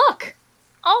anymore. Look!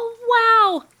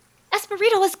 Oh, wow!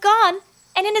 Esperito is gone,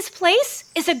 and in his place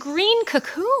is a green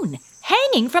cocoon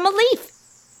hanging from a leaf.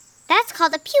 That's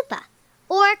called a pupa,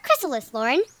 or chrysalis,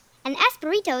 Lauren, and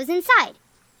Esperito is inside.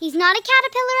 He's not a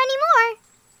caterpillar anymore.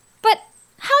 But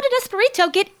how did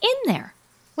Esperito get in there?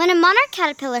 When a monarch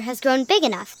caterpillar has grown big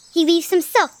enough, he leaves some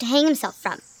silk to hang himself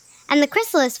from, and the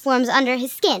chrysalis forms under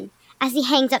his skin as he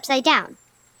hangs upside down.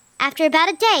 After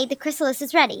about a day, the chrysalis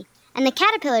is ready, and the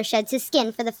caterpillar sheds his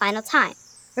skin for the final time,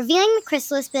 revealing the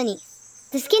chrysalis beneath.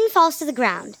 The skin falls to the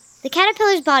ground, the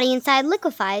caterpillar's body inside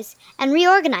liquefies and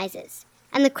reorganizes,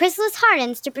 and the chrysalis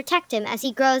hardens to protect him as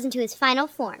he grows into his final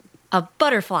form. A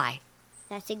butterfly.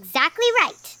 That's exactly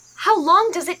right. How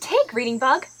long does it take, Reading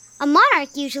Bug? A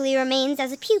monarch usually remains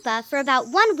as a pupa for about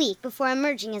 1 week before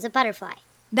emerging as a butterfly.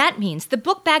 That means the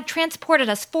book bag transported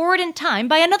us forward in time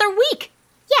by another week.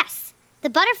 Yes, the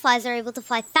butterflies are able to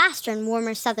fly faster in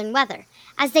warmer southern weather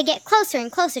as they get closer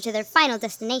and closer to their final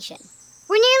destination.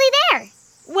 We're nearly there.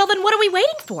 Well, then what are we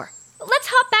waiting for? Let's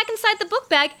hop back inside the book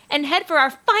bag and head for our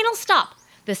final stop,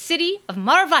 the city of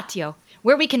Maravatio,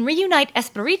 where we can reunite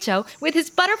Esperito with his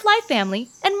butterfly family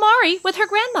and Mari with her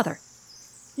grandmother.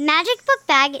 Magic book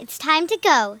bag, it's time to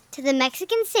go to the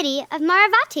Mexican city of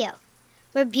Maravatio,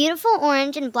 where beautiful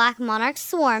orange and black monarchs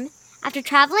swarm after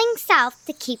traveling south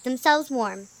to keep themselves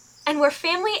warm. And where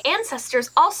family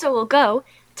ancestors also will go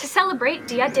to celebrate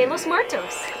Dia de los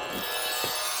Muertos.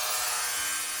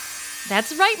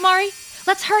 That's right, Mari.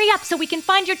 Let's hurry up so we can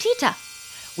find your tita.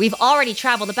 We've already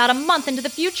traveled about a month into the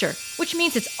future, which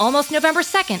means it's almost November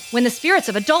 2nd when the spirits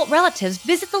of adult relatives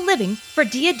visit the living for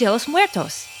Dia de los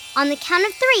Muertos. On the count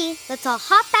of 3, let's all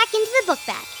hop back into the book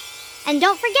bag. And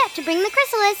don't forget to bring the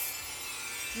chrysalis.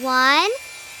 1,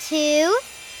 2,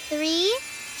 3,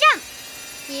 jump!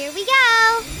 Here we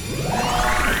go!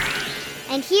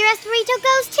 And here Esperito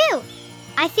goes too.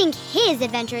 I think his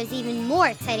adventure is even more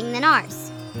exciting than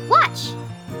ours. Watch!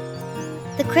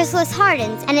 The chrysalis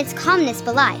hardens and its calmness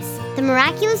belies the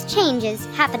miraculous changes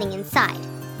happening inside,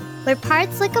 where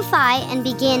parts liquefy and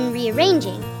begin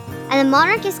rearranging, and the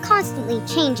monarch is constantly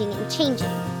changing and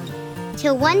changing.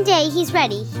 Till one day he's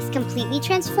ready, he's completely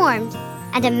transformed,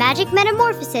 and a magic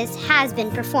metamorphosis has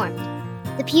been performed.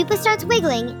 The pupa starts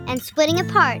wiggling and splitting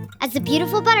apart as the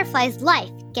beautiful butterfly's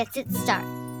life gets its start.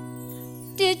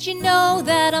 Did you know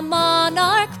that a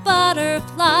monarch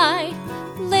butterfly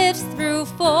lives through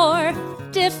 4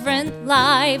 different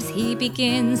lives? He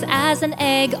begins as an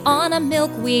egg on a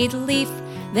milkweed leaf.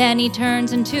 Then he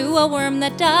turns into a worm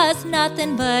that does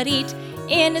nothing but eat.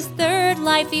 In his 3rd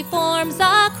life he forms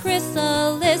a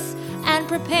chrysalis and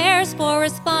prepares for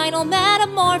his final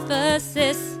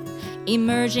metamorphosis,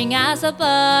 emerging as a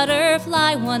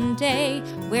butterfly one day,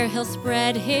 where he'll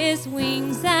spread his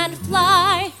wings and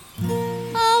fly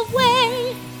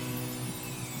away.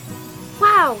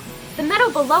 Wow, the meadow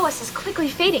below us is quickly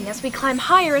fading as we climb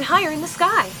higher and higher in the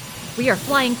sky. We are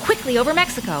flying quickly over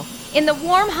Mexico, in the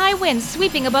warm high winds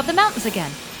sweeping above the mountains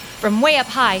again. From way up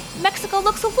high, Mexico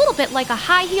looks a little bit like a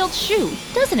high-heeled shoe,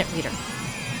 doesn't it, reader?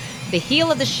 The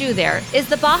heel of the shoe there is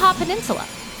the Baja Peninsula,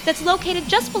 that's located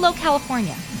just below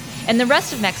California, and the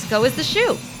rest of Mexico is the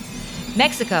shoe.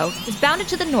 Mexico is bounded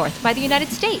to the north by the United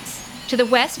States, to the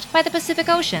west by the Pacific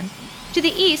Ocean, to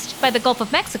the east by the Gulf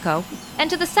of Mexico, and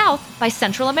to the south by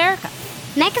Central America.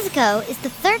 Mexico is the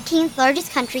 13th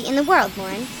largest country in the world,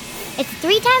 Lauren. It's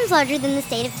 3 times larger than the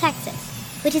state of Texas,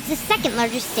 which is the 2nd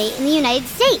largest state in the United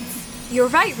States. You're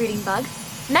right, Reading Bug.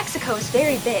 Mexico is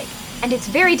very big, and it's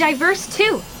very diverse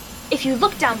too. If you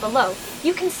look down below,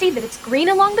 you can see that it's green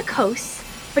along the coasts,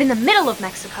 but in the middle of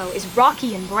Mexico is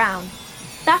rocky and brown.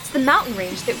 That's the mountain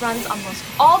range that runs almost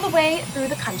all the way through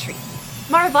the country.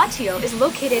 Maravacio is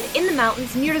located in the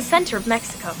mountains near the center of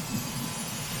Mexico.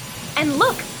 And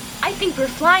look, I think we're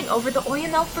flying over the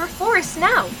Oyamel fir forest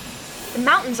now. The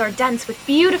mountains are dense with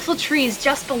beautiful trees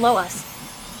just below us.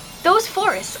 Those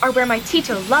forests are where my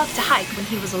Tito loved to hike when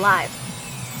he was alive.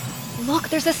 Look,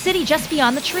 there's a city just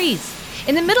beyond the trees.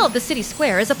 In the middle of the city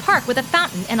square is a park with a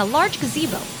fountain and a large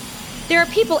gazebo. There are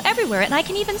people everywhere, and I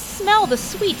can even smell the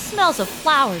sweet smells of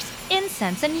flowers,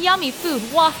 incense, and yummy food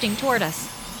wafting toward us.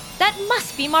 That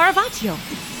must be Maravacio.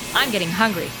 I'm getting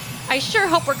hungry. I sure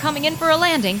hope we're coming in for a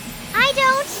landing. I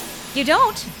don't. You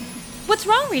don't? What's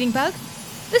wrong, Reading Bug?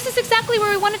 This is exactly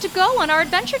where we wanted to go on our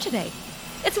adventure today.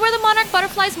 It's where the monarch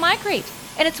butterflies migrate,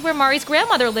 and it's where Mari's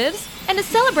grandmother lives and is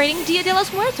celebrating Dia de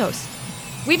los Muertos.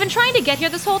 We've been trying to get here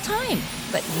this whole time,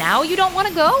 but now you don't want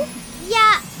to go?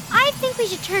 Yeah, I think we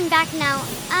should turn back now.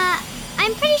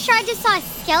 I'm pretty sure I just saw a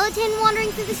skeleton wandering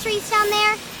through the streets down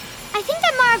there. I think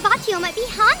that Maravacio might be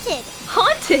haunted.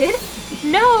 Haunted?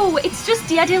 No, it's just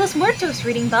Dia de los Muertos,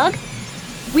 Reading Bug.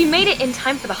 We made it in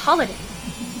time for the holiday.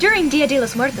 During Dia de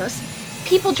los Muertos,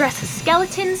 people dress as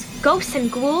skeletons, ghosts,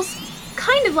 and ghouls,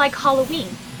 kind of like Halloween,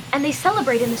 and they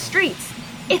celebrate in the streets.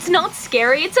 It's not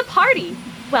scary, it's a party.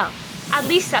 Well, at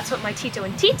least that's what my Tito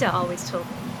and Tita always told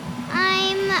me.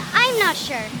 I'm not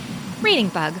sure. Reading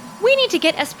Bug, we need to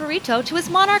get Esperito to his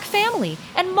monarch family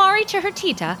and Mari to her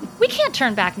Tita. We can't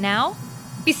turn back now.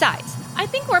 Besides, I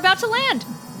think we're about to land,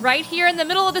 right here in the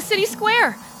middle of the city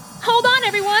square. Hold on,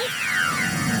 everyone.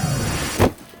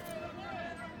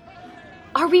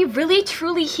 Are we really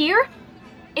truly here?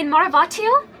 In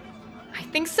Maravacio? I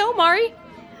think so, Mari.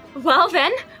 Well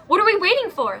then, what are we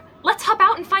waiting for? Let's hop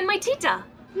out and find my Tita.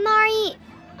 Mari,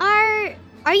 are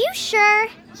you sure?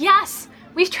 Yes,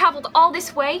 we've traveled all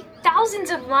this way,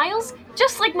 thousands of miles,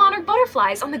 just like monarch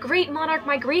butterflies on the great monarch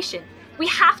migration. We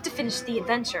have to finish the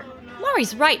adventure.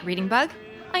 Mari's right, Reading Bug.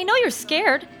 I know you're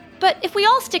scared, but if we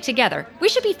all stick together, we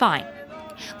should be fine.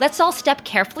 Let's all step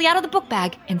carefully out of the book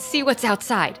bag and see what's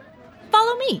outside.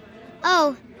 Follow me.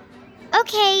 Oh,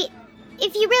 okay,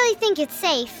 if you really think it's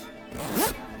safe.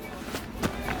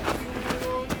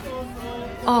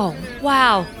 Oh,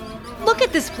 wow. Look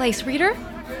at this place, reader.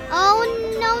 Oh,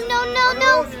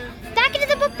 no. Back into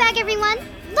the book bag, everyone.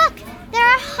 Look, There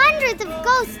are hundreds of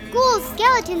ghosts, ghouls,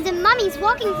 skeletons, and mummies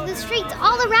walking through the streets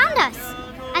all around us.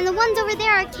 And the ones over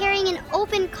there are carrying an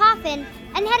open coffin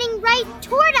and heading right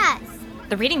toward us.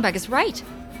 The reading bug is right.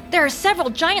 There are several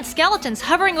giant skeletons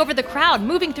hovering over the crowd,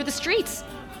 moving through the streets.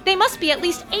 They must be at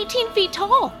least 18 feet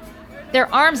tall.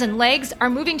 Their arms and legs are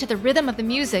moving to the rhythm of the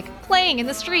music playing in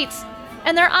the streets,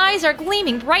 and their eyes are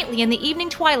gleaming brightly in the evening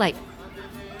twilight.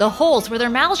 The holes where their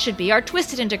mouths should be are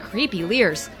twisted into creepy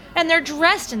leers, and they're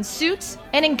dressed in suits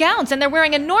and in gowns, and they're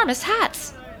wearing enormous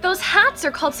hats. Those hats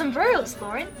are called sombreros,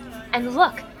 Lauren. And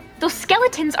look, those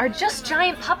skeletons are just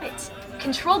giant puppets,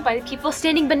 controlled by the people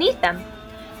standing beneath them.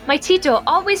 My Tito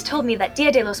always told me that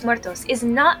Dia de los Muertos is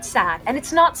not sad and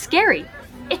it's not scary.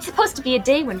 It's supposed to be a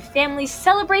day when families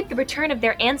celebrate the return of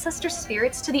their ancestor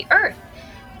spirits to the earth.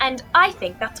 And I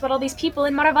think that's what all these people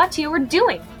in Maravatio were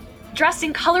doing, dressed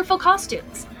in colorful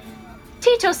costumes.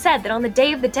 Tito said that on the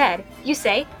Day of the Dead, you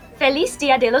say, Feliz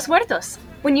Dia de los Muertos,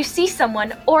 when you see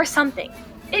someone or something.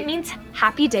 It means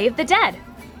Happy Day of the Dead.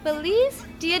 Feliz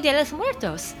Dia de los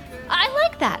Muertos. I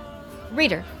like that.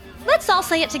 Reader, let's all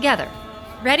say it together.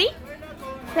 Ready?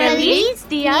 Feliz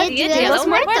Dia de los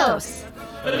Muertos.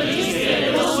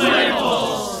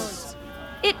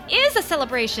 It is a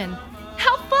celebration.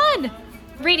 How fun!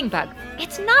 Reading Bug,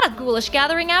 it's not a ghoulish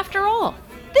gathering after all.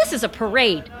 This is a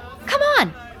parade. Come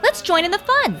on, let's join in the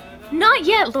fun. Not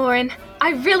yet, Lauren.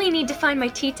 I really need to find my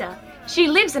Tita. She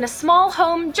lives in a small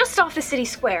home just off the city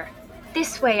square.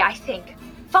 This way, I think.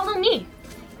 Follow me.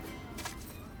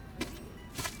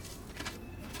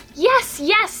 Yes!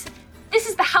 This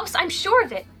is the house, I'm sure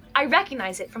of it. I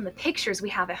recognize it from the pictures we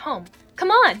have at home. Come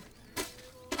on.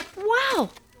 Wow!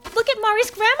 Look at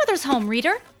Mari's grandmother's home,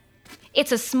 reader.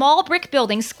 It's a small brick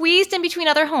building squeezed in between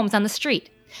other homes on the street.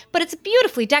 But it's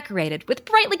beautifully decorated with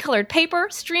brightly colored paper,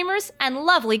 streamers, and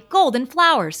lovely golden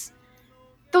flowers.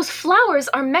 Those flowers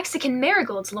are Mexican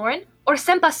marigolds, Lauren, or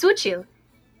cempasúchil.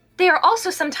 They are also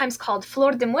sometimes called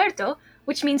flor de muerto,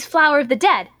 which means flower of the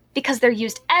dead, because they're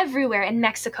used everywhere in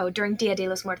Mexico during Dia de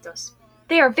los Muertos.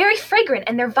 They are very fragrant,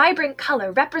 and their vibrant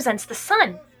color represents the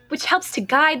sun, which helps to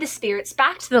guide the spirits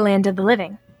back to the land of the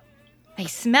living. They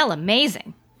smell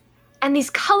amazing. And these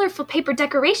colorful paper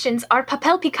decorations are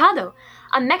papel picado,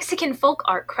 a Mexican folk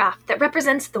art craft that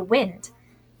represents the wind.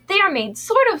 They are made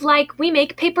sort of like we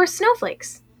make paper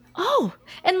snowflakes. Oh,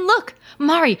 and look,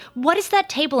 Mari, what is that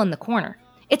table in the corner?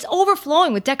 It's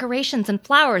overflowing with decorations and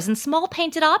flowers and small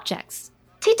painted objects.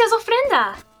 Tita's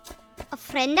ofrenda!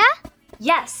 Ofrenda?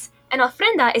 Yes, an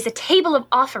ofrenda is a table of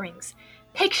offerings,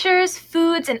 pictures,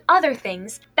 foods, and other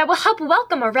things that will help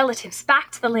welcome our relatives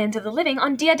back to the land of the living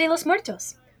on Dia de los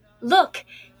Muertos. Look,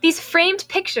 these framed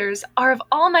pictures are of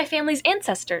all my family's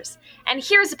ancestors, and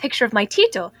here's a picture of my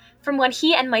Tito from when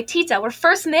he and my Tita were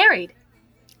first married.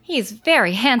 He's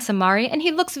very handsome, Mari, and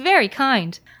he looks very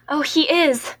kind. Oh, he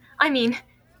is.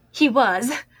 He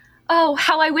was. Oh,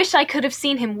 how I wish I could have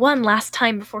seen him one last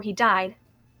time before he died.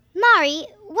 Mari,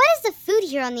 what is the food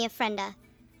here on the ofrenda?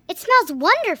 It smells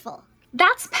wonderful.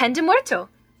 That's pan de muerto,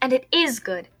 and it is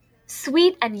good.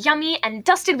 Sweet and yummy and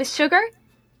dusted with sugar.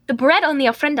 The bread on the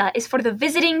ofrenda is for the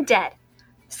visiting dead.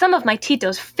 Some of my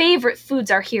Tito's favorite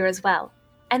foods are here as well.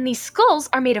 And these skulls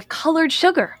are made of colored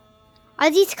sugar.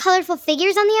 Are these colorful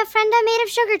figures on the ofrenda made of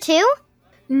sugar too?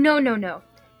 No.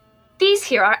 These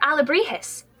here are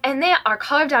alebrijes, and they are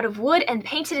carved out of wood and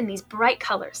painted in these bright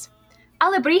colors.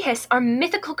 Alebrijes are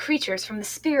mythical creatures from the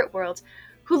spirit world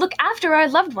who look after our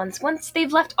loved ones once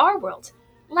they've left our world,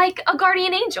 like a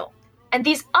guardian angel. And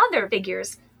these other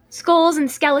figures, skulls and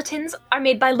skeletons, are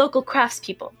made by local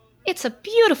craftspeople. It's a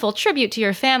beautiful tribute to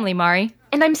your family, Mari.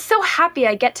 And I'm so happy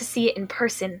I get to see it in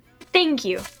person. Thank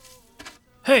you.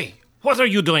 Hey, what are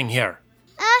you doing here?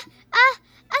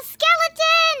 A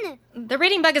skeleton! The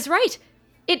reading bug is right.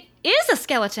 It is a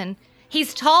skeleton.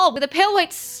 He's tall with a pale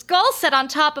white skull set on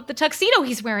top of the tuxedo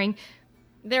he's wearing.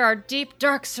 There are deep,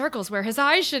 dark circles where his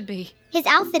eyes should be. His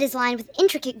outfit is lined with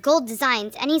intricate gold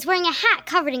designs, and he's wearing a hat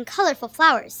covered in colorful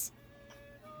flowers.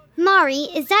 Mari,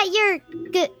 is that your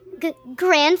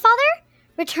grandfather?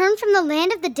 Returned from the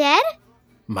land of the dead?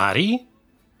 Mari?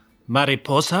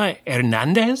 Mariposa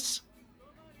Hernandez?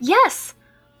 Yes,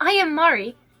 I am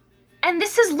Mari. And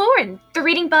this is Lauren, the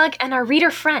reading bug and our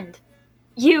reader friend.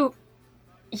 You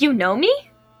know me?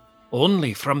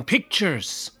 Only from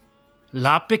pictures.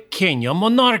 La Pequeña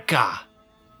Monarca.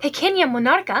 Pequeña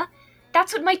Monarca?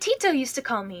 That's what my Tito used to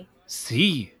call me.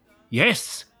 Si,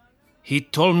 yes. He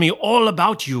told me all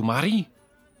about you, Mari.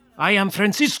 I am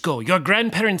Francisco, your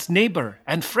grandparents' neighbor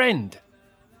and friend.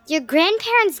 Your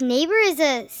grandparents' neighbor is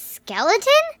a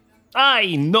skeleton?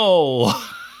 I know.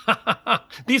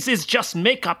 This is just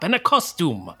makeup and a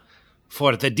costume.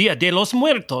 for the Dia de los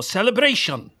Muertos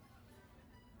celebration.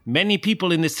 Many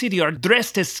people in the city are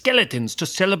dressed as skeletons to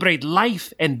celebrate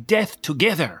life and death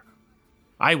together.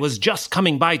 I was just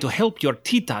coming by to help your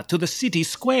tita to the city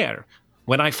square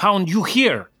when I found you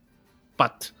here.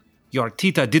 But your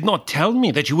tita did not tell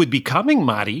me that you would be coming,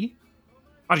 Mari.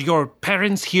 Are your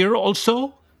parents here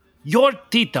also? Your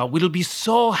tita will be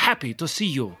so happy to see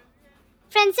you.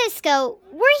 Francisco,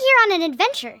 we're here on an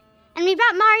adventure, and we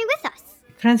brought Mari with us.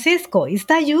 Francisco, is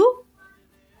that you?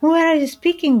 Who are you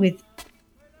speaking with?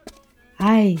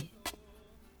 Ay,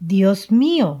 Dios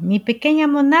mío, mi pequeña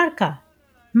monarca.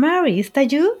 Mari, is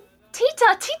that you?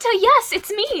 Tita, yes,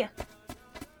 it's me.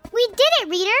 We did it,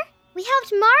 Reader. We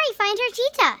helped Mari find her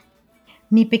tita.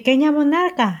 Mi pequeña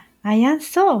monarca, I am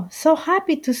so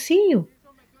happy to see you.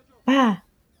 Pa,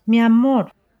 mi amor,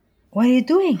 what are you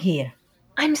doing here?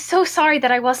 I'm so sorry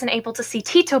that I wasn't able to see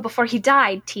Tito before he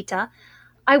died, Tita.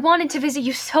 I wanted to visit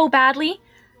you so badly,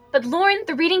 but Lauren,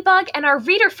 the reading bug, and our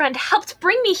reader friend helped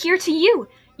bring me here to you,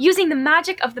 using the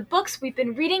magic of the books we've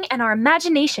been reading and our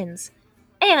imaginations.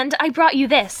 And I brought you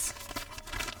this.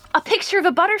 A picture of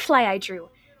a butterfly I drew,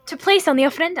 to place on the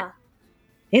ofrenda.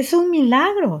 Es un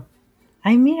milagro.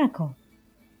 A miracle.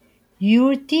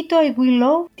 Your Tito will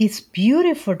love this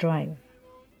beautiful drawing.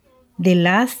 The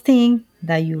last thing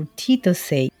that your Tito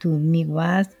said to me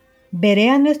was,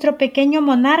 veré a nuestro pequeño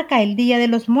monarca el Día de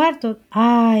los Muertos.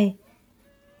 Ay,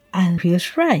 and he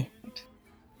was right.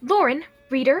 Lauren,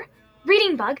 reader,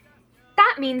 reading bug,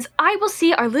 that means I will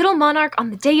see our little monarch on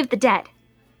the Day of the Dead.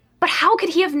 But how could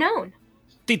he have known?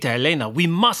 Tita Elena, we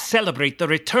must celebrate the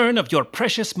return of your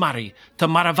precious Mari to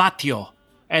Maravatio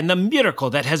and the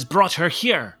miracle that has brought her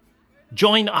here.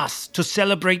 Join us to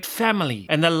celebrate family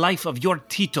and the life of your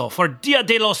Tito for Dia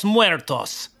de los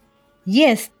Muertos.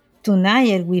 Yes,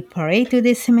 tonight we parade to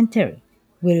the cemetery.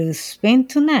 We will spend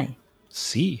tonight.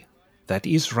 See, that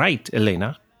is right,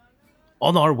 Elena.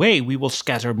 On our way, we will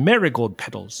scatter marigold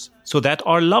petals so that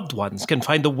our loved ones can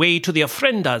find the way to the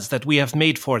ofrendas that we have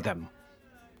made for them.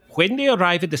 When they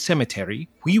arrive at the cemetery,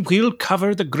 we will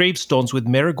cover the gravestones with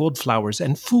marigold flowers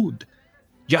and food,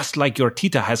 just like your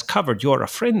tita has covered your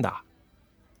ofrenda.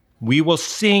 We will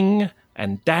sing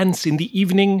and dance in the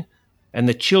evening, and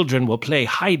the children will play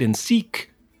hide and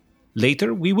seek.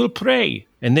 Later, we will pray,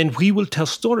 and then we will tell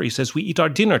stories as we eat our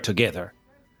dinner together.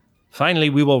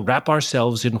 Finally, we will wrap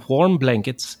ourselves in warm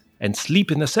blankets and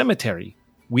sleep in the cemetery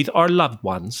with our loved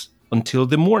ones until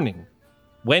the morning,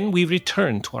 when we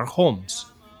return to our homes.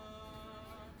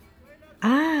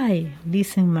 Ay,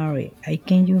 listen, Mari, I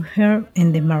can you hear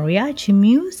in the mariachi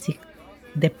music.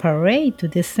 The parade to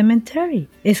the cemetery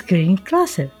is getting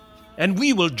closer. And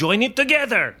we will join it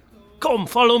together. Come,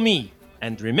 follow me.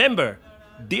 And remember,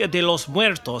 Dia de los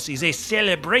Muertos is a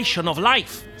celebration of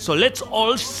life. So let's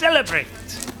all celebrate.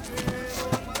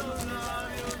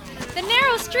 The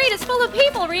narrow street is full of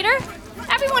people, reader.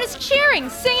 Everyone is cheering,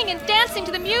 singing, and dancing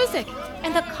to the music.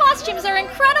 And the costumes are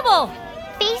incredible.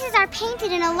 Faces are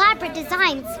painted in elaborate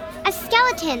designs, as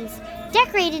skeletons,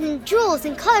 decorated in jewels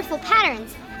and colorful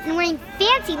patterns, and wearing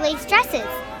fancy lace dresses,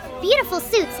 beautiful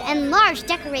suits, and large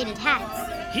decorated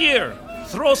hats. Here,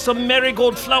 throw some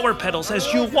marigold flower petals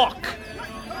as you walk.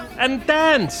 And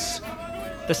dance.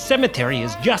 The cemetery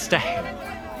is just ahead.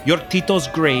 Your Tito's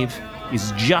grave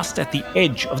is just at the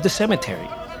edge of the cemetery.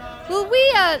 Will we,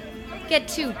 get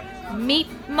to meet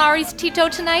Mari's Tito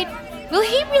tonight? Will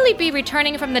he really be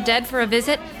returning from the dead for a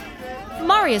visit?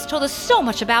 Mari has told us so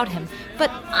much about him,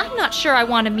 but I'm not sure I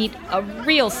want to meet a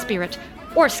real spirit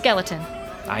or skeleton.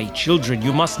 Aye, children,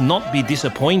 you must not be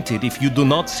disappointed if you do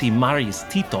not see Mari's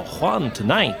Tito Juan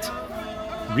tonight.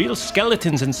 Real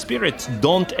skeletons and spirits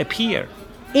don't appear.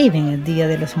 Even el Dia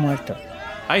de los Muertos.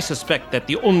 I suspect that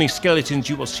the only skeletons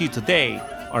you will see today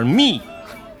are me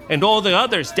and all the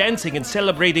others dancing and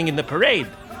celebrating in the parade.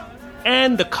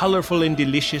 And the colorful and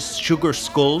delicious sugar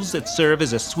skulls that serve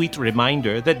as a sweet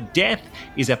reminder that death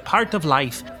is a part of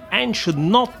life and should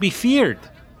not be feared.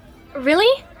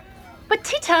 Really? But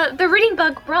Tita, the reading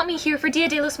bug brought me here for Dia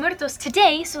de los Muertos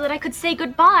today so that I could say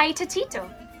goodbye to Tito.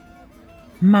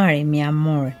 Mari, mi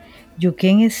amor, you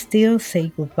can still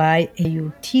say goodbye and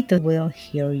your Tito will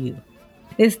hear you.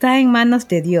 Está en manos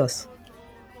de Dios.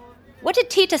 What did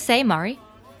Tita say, Mari?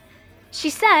 She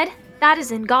said that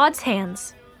is in God's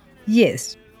hands.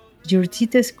 Yes, your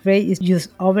Tito's grave is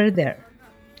just over there.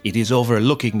 It is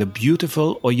overlooking the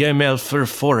beautiful Oyamel fir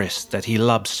forest that he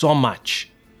loves so much.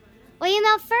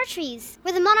 Oyamel fir trees,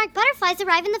 where the monarch butterflies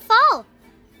arrive in the fall.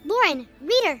 Lauren,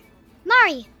 reader,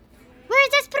 Mari, where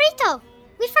is Esperito?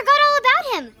 We forgot all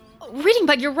about him. Reading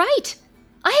bug, you're right.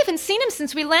 I haven't seen him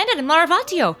since we landed in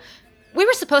Maravatio. We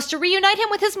were supposed to reunite him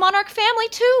with his monarch family,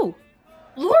 too.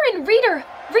 Lauren, Reader!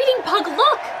 Reading Pug,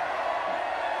 look!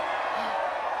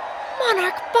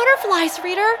 Monarch butterflies,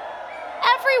 Reader!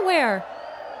 Everywhere!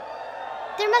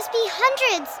 There must be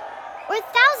hundreds, or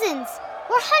thousands,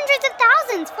 or hundreds of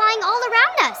thousands flying all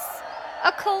around us.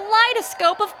 A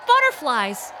kaleidoscope of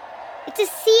butterflies! It's a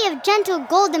sea of gentle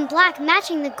gold and black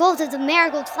matching the gold of the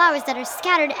marigold flowers that are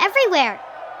scattered everywhere.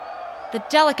 The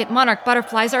delicate monarch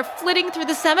butterflies are flitting through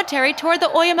the cemetery toward the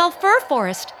Oyamel fir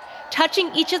forest,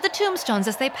 touching each of the tombstones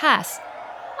as they pass.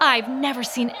 I've never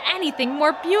seen anything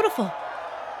more beautiful.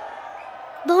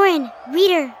 Lauren,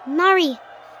 Reader, Mari,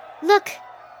 look.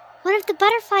 One of the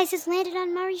butterflies has landed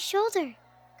on Mari's shoulder.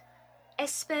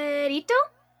 Esperito?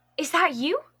 Is that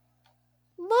you?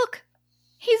 Look,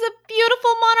 he's a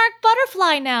beautiful monarch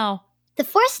butterfly now. The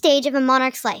fourth stage of a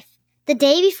monarch's life, the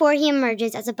day before he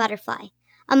emerges as a butterfly.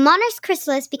 A monarch's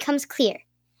chrysalis becomes clear.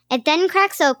 It then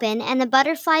cracks open and the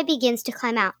butterfly begins to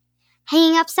climb out,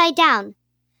 hanging upside down.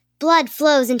 Blood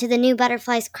flows into the new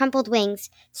butterfly's crumpled wings,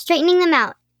 straightening them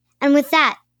out. And with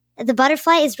that, the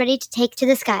butterfly is ready to take to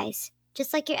the skies,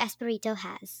 just like your Esperito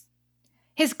has.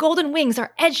 His golden wings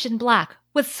are edged in black,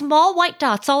 with small white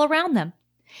dots all around them.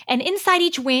 And inside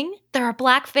each wing, there are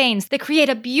black veins that create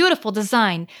a beautiful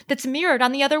design that's mirrored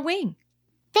on the other wing.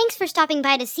 Thanks for stopping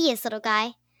by to see us, little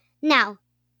guy. Now,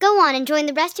 go on and join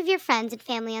the rest of your friends and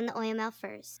family on the Oyamel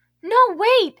firs. No,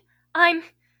 wait! I'm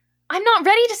not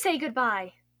ready to say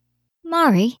goodbye.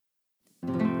 Mari,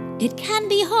 it can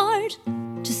be hard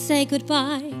to say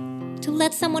goodbye. To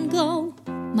let someone go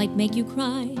might make you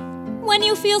cry. When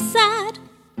you feel sad,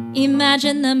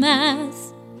 imagine them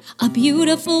as a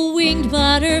beautiful winged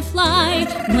butterfly.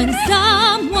 When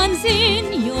someone's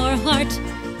in your heart,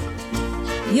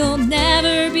 you'll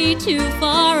never be too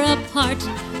far apart.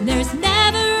 There's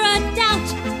never a doubt,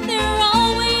 they're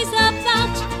always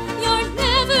about. You're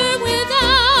never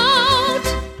without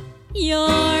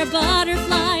your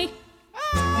butterfly.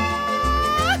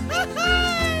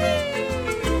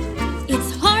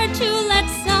 It's hard to let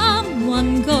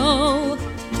someone go.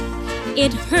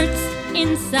 It hurts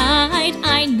inside,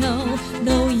 I know.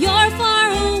 Though you're far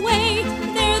away,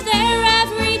 they're there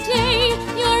every day.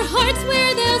 Your heart's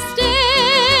where they'll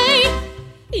stay.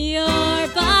 Your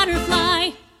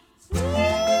butterfly.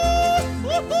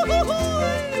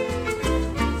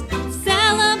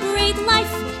 Celebrate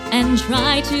life and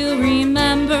try to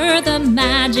remember the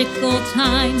magical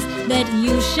times that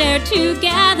you shared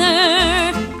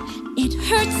together. It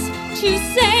hurts to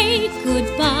say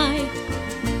goodbye.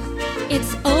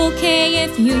 It's okay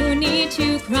if you need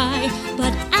to cry,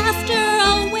 but after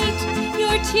a wait,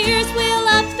 your tears will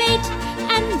abate,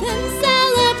 and then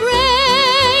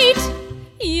celebrate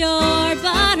your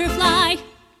butterfly.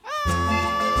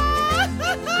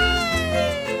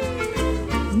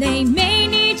 They may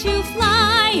need to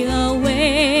fly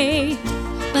away,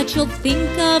 but you'll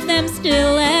think of them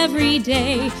still every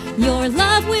day. Your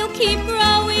love will keep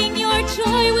growing, your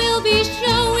joy will be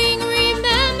showing,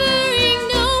 remembering,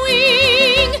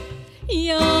 knowing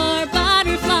your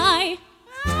butterfly.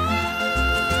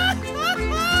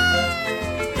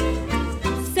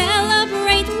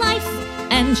 Celebrate life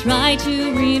and try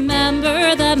to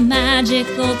remember the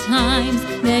magical times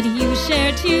that you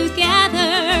shared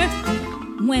together.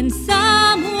 When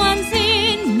someone's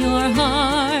in your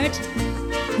heart,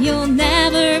 you'll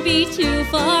never be too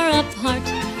far apart.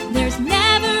 There's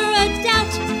never a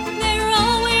doubt, they're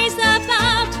always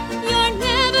about. You're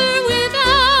never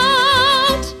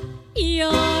without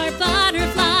your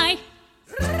butterfly.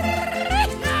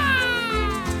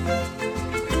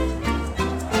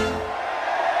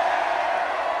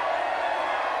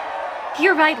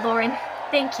 You're right, Lauren.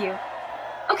 Thank you.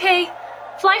 Okay,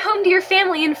 fly home to your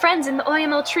family and friends in the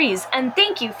Oyamel trees, and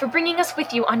thank you for bringing us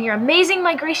with you on your amazing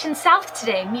migration south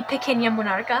today, mi pequeña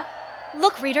monarca.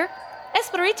 Look, Reader,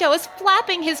 Esperito is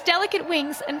flapping his delicate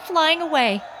wings and flying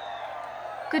away.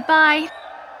 Goodbye,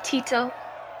 Tito.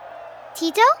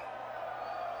 Tito?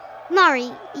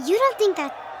 Mari, you don't think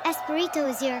that Esperito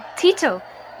is your... Tito,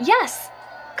 yes.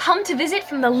 Come to visit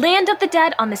from the land of the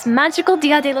dead on this magical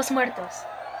Dia de los Muertos.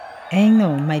 I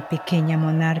know, my pequeña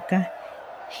monarca.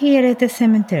 Here at the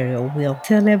cemetery, we'll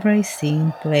celebrate,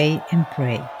 sing, play, and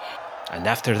pray. And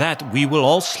after that, we will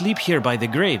all sleep here by the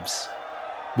graves.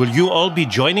 Will you all be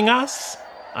joining us?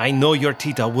 I know your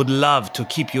tita would love to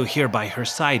keep you here by her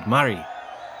side, Mari.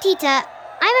 Tita,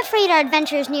 I'm afraid our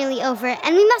adventure is nearly over,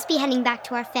 and we must be heading back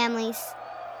to our families.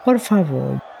 Por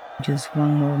favor, just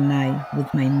one more night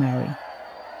with my Mari.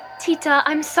 Tita,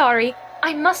 I'm sorry.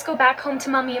 I must go back home to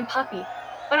Mommy and Papi.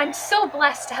 But I'm so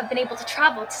blessed to have been able to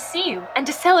travel to see you and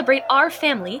to celebrate our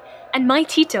family and my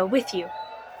Tito with you.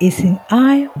 Isn't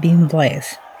I being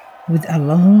blessed? with a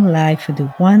long life for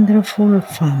the wonderful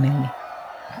family.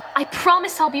 I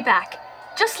promise I'll be back.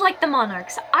 Just like the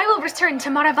monarchs, I will return to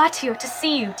Maravatio to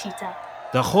see you, Tita.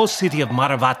 The whole city of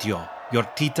Maravatio, your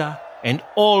Tita, and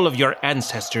all of your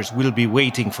ancestors will be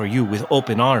waiting for you with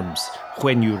open arms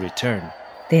when you return.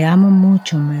 Te amo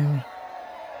mucho, Mary.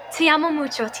 Te amo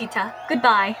mucho, Tita.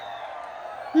 Goodbye.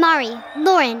 Mari,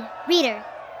 Lauren, Reader,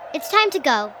 it's time to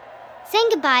go. Saying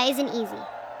goodbye isn't easy,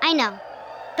 I know,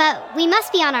 but we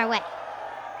must be on our way.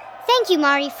 Thank you,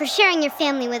 Mari, for sharing your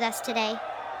family with us today.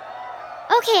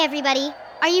 Okay, everybody,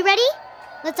 are you ready?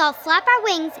 Let's all flap our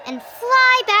wings and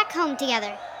fly back home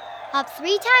together. Hop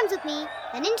 3 times with me,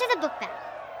 then into the book bag.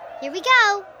 Here we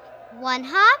go. 1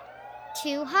 hop,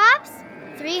 2 hops,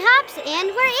 3 hops,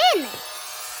 and we're in.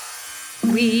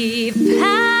 We've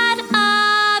had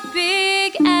a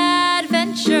big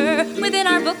adventure within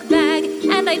our book bag,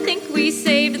 and I think we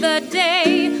saved the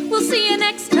day. We'll see you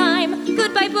next time.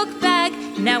 Goodbye, book bag.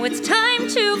 Now it's time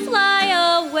to fly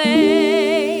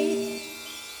away.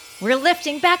 We're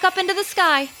lifting back up into the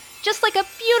sky, just like a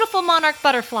beautiful monarch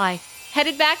butterfly,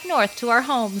 headed back north to our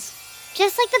homes.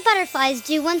 Just like the butterflies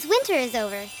do once winter is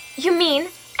over. You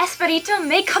mean Esperito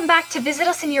may come back to visit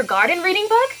us in your garden, Reading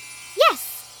Bug? Yes.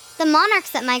 The monarchs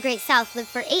that migrate south live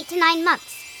for 8 to 9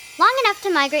 months, long enough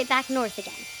to migrate back north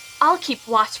again. I'll keep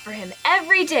watch for him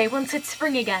every day once it's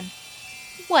spring again.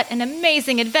 What an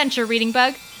amazing adventure, Reading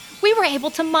Bug. We were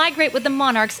able to migrate with the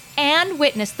monarchs and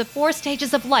witness the 4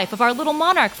 stages of life of our little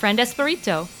monarch friend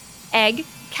Esperito: egg,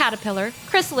 caterpillar,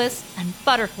 chrysalis, and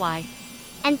butterfly.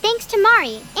 And thanks to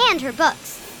Mari and her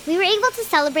books, we were able to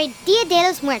celebrate Dia de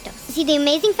los Muertos, to see the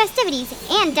amazing festivities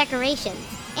and decorations,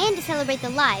 and to celebrate the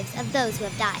lives of those who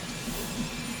have died.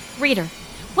 Reader,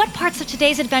 what parts of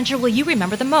today's adventure will you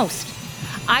remember the most?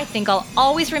 I think I'll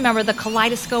always remember the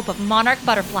kaleidoscope of monarch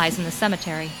butterflies in the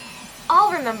cemetery.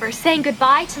 I'll remember saying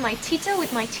goodbye to my Tita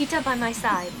with my Tita by my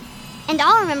side. And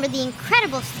I'll remember the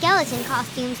incredible skeleton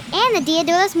costumes and the Dia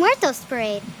de los Muertos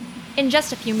parade. In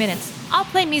just a few minutes, I'll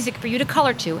play music for you to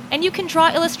color to, and you can draw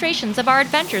illustrations of our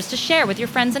adventures to share with your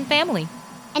friends and family.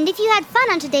 And if you had fun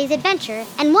on today's adventure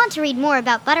and want to read more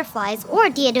about butterflies or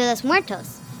Dia de los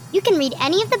Muertos, you can read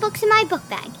any of the books in my book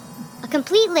bag. A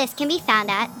complete list can be found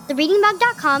at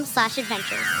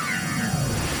thereadingbug.com/adventures.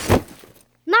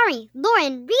 Mari,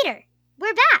 Lauren, Reader,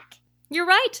 we're back. You're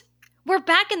right. We're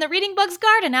back in the Reading Bug's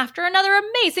garden after another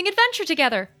amazing adventure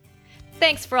together.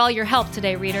 Thanks for all your help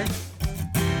today, Reader.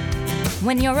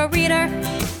 When you're a reader,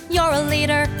 you're a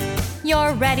leader.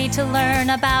 You're ready to learn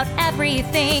about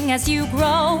everything as you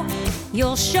grow.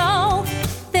 You'll show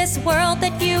this world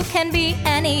that you can be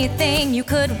anything. You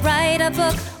could write a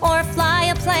book or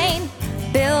fly a plane,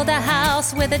 build a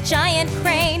house with a giant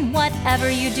crane.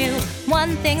 Whatever you do,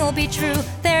 one thing will be true: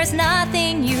 there's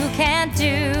nothing you can't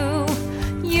do.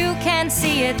 You can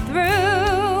see it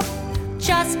through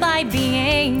just by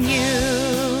being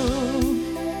you.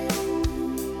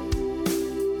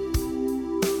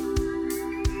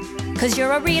 'Cause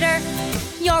you're a reader,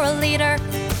 you're a leader.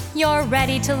 You're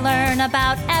ready to learn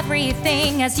about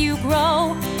everything as you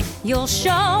grow. You'll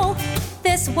show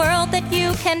this world that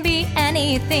you can be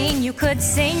anything. You could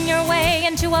sing your way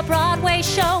into a Broadway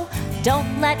show.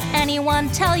 Don't let anyone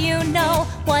tell you no.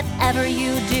 Whatever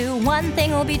you do, one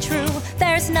thing will be true: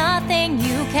 there's nothing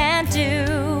you can't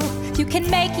do. You can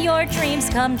make your dreams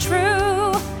come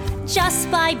true just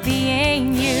by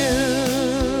being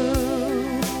you.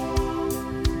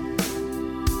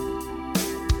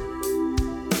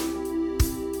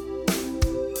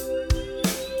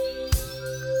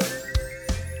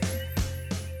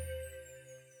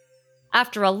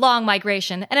 After a long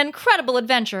migration and an incredible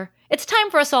adventure, it's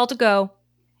time for us all to go.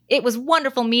 It was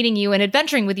wonderful meeting you and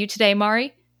adventuring with you today,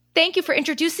 Mari. Thank you for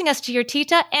introducing us to your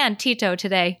Tita and Tito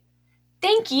today.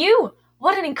 Thank you!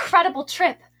 What an incredible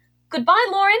trip. Goodbye,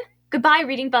 Lauren. Goodbye,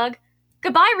 Reading Bug.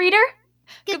 Goodbye, Reader.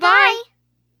 Goodbye.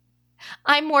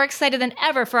 I'm more excited than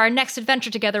ever for our next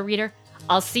adventure together, Reader.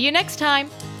 I'll see you next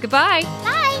time. Goodbye.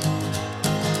 Bye.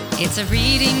 It's a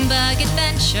Reading Bug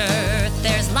adventure.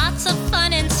 There's lots of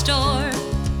fun in store.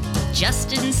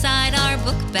 Just inside our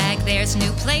book bag, there's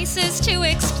new places to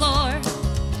explore.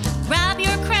 Grab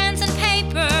your crayons and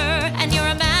paper and your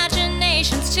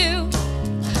imaginations too.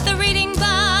 The Reading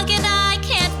Bug and I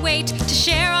can't wait to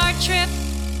share our trip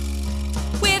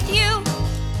with you.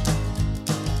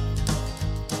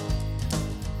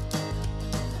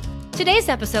 Today's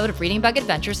episode of Reading Bug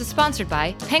Adventures is sponsored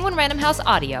by Penguin Random House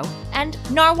Audio and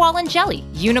Narwhal and Jelly,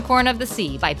 Unicorn of the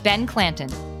Sea by Ben Clanton,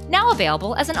 now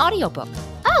available as an audiobook.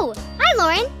 Oh, hi,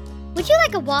 Lauren. Would you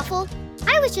like a waffle?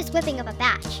 I was just whipping up a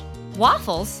batch.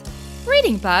 Waffles?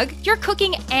 Reading Bug, you're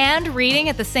cooking and reading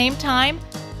at the same time?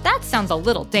 That sounds a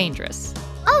little dangerous.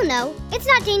 Oh no, it's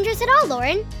not dangerous at all,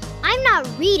 Lauren. I'm not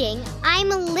reading, I'm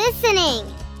listening.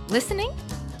 Listening?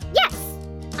 Yes,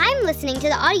 I'm listening to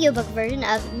the audiobook version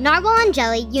of Narwhal and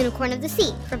Jelly, Unicorn of the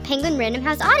Sea from Penguin Random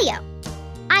House Audio.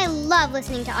 I love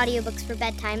listening to audiobooks for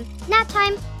bedtime, nap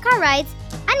time, car rides,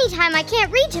 anytime I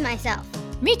can't read to myself.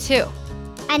 Me too.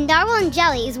 And Narwhal and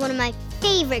Jelly is one of my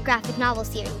favorite graphic novel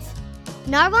series.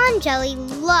 Narwhal and Jelly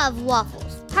love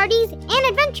waffles, parties, and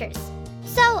adventures.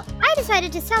 So I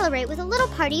decided to celebrate with a little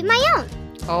party of my own.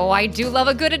 Oh, I do love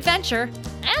a good adventure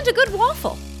and a good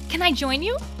waffle. Can I join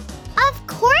you? Of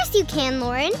course you can,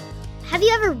 Lauren. Have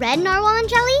you ever read Narwhal and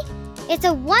Jelly? It's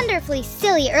a wonderfully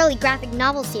silly early graphic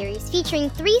novel series featuring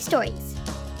 3 stories.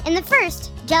 In the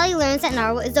first, Jelly learns that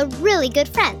Narwhal is a really good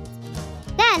friend.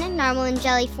 Then, Narwhal and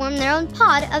Jelly form their own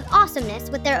pod of awesomeness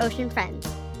with their ocean friends.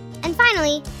 And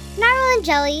finally, Narwhal and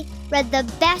Jelly read the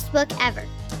best book ever,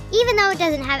 even though it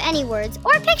doesn't have any words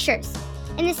or pictures.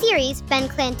 In the series, Ben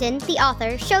Clanton, the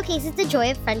author, showcases the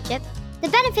joy of friendship, the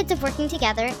benefits of working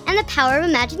together, and the power of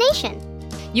imagination.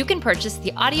 You can purchase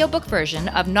the audiobook version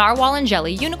of Narwhal and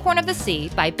Jelly, Unicorn of the Sea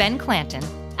by Ben Clanton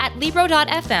at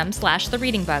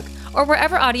libro.fm/thereadingbug or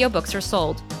wherever audiobooks are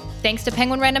sold. Thanks to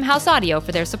Penguin Random House Audio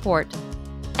for their support.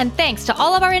 And thanks to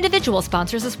all of our individual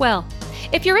sponsors as well.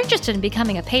 If you're interested in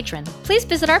becoming a patron, please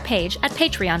visit our page at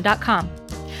patreon.com.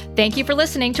 Thank you for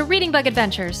listening to Reading Bug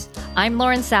Adventures. I'm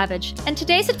Lauren Savage, and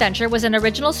today's adventure was an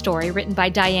original story written by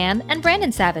Diane and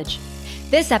Brandon Savage.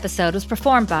 This episode was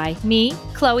performed by me,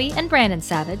 Chloe, and Brandon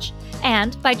Savage,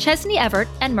 and by Chesney Everett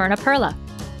and Myrna Perla.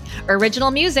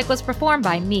 Original music was performed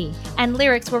by me, and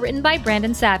lyrics were written by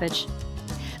Brandon Savage.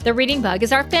 The Reading Bug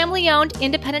is our family-owned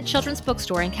independent children's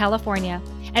bookstore in California,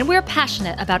 and we're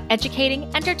passionate about educating,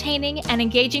 entertaining, and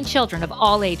engaging children of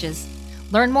all ages.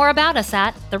 Learn more about us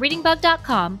at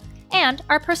thereadingbug.com and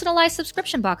our personalized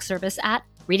subscription box service at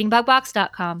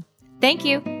readingbugbox.com. Thank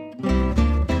you.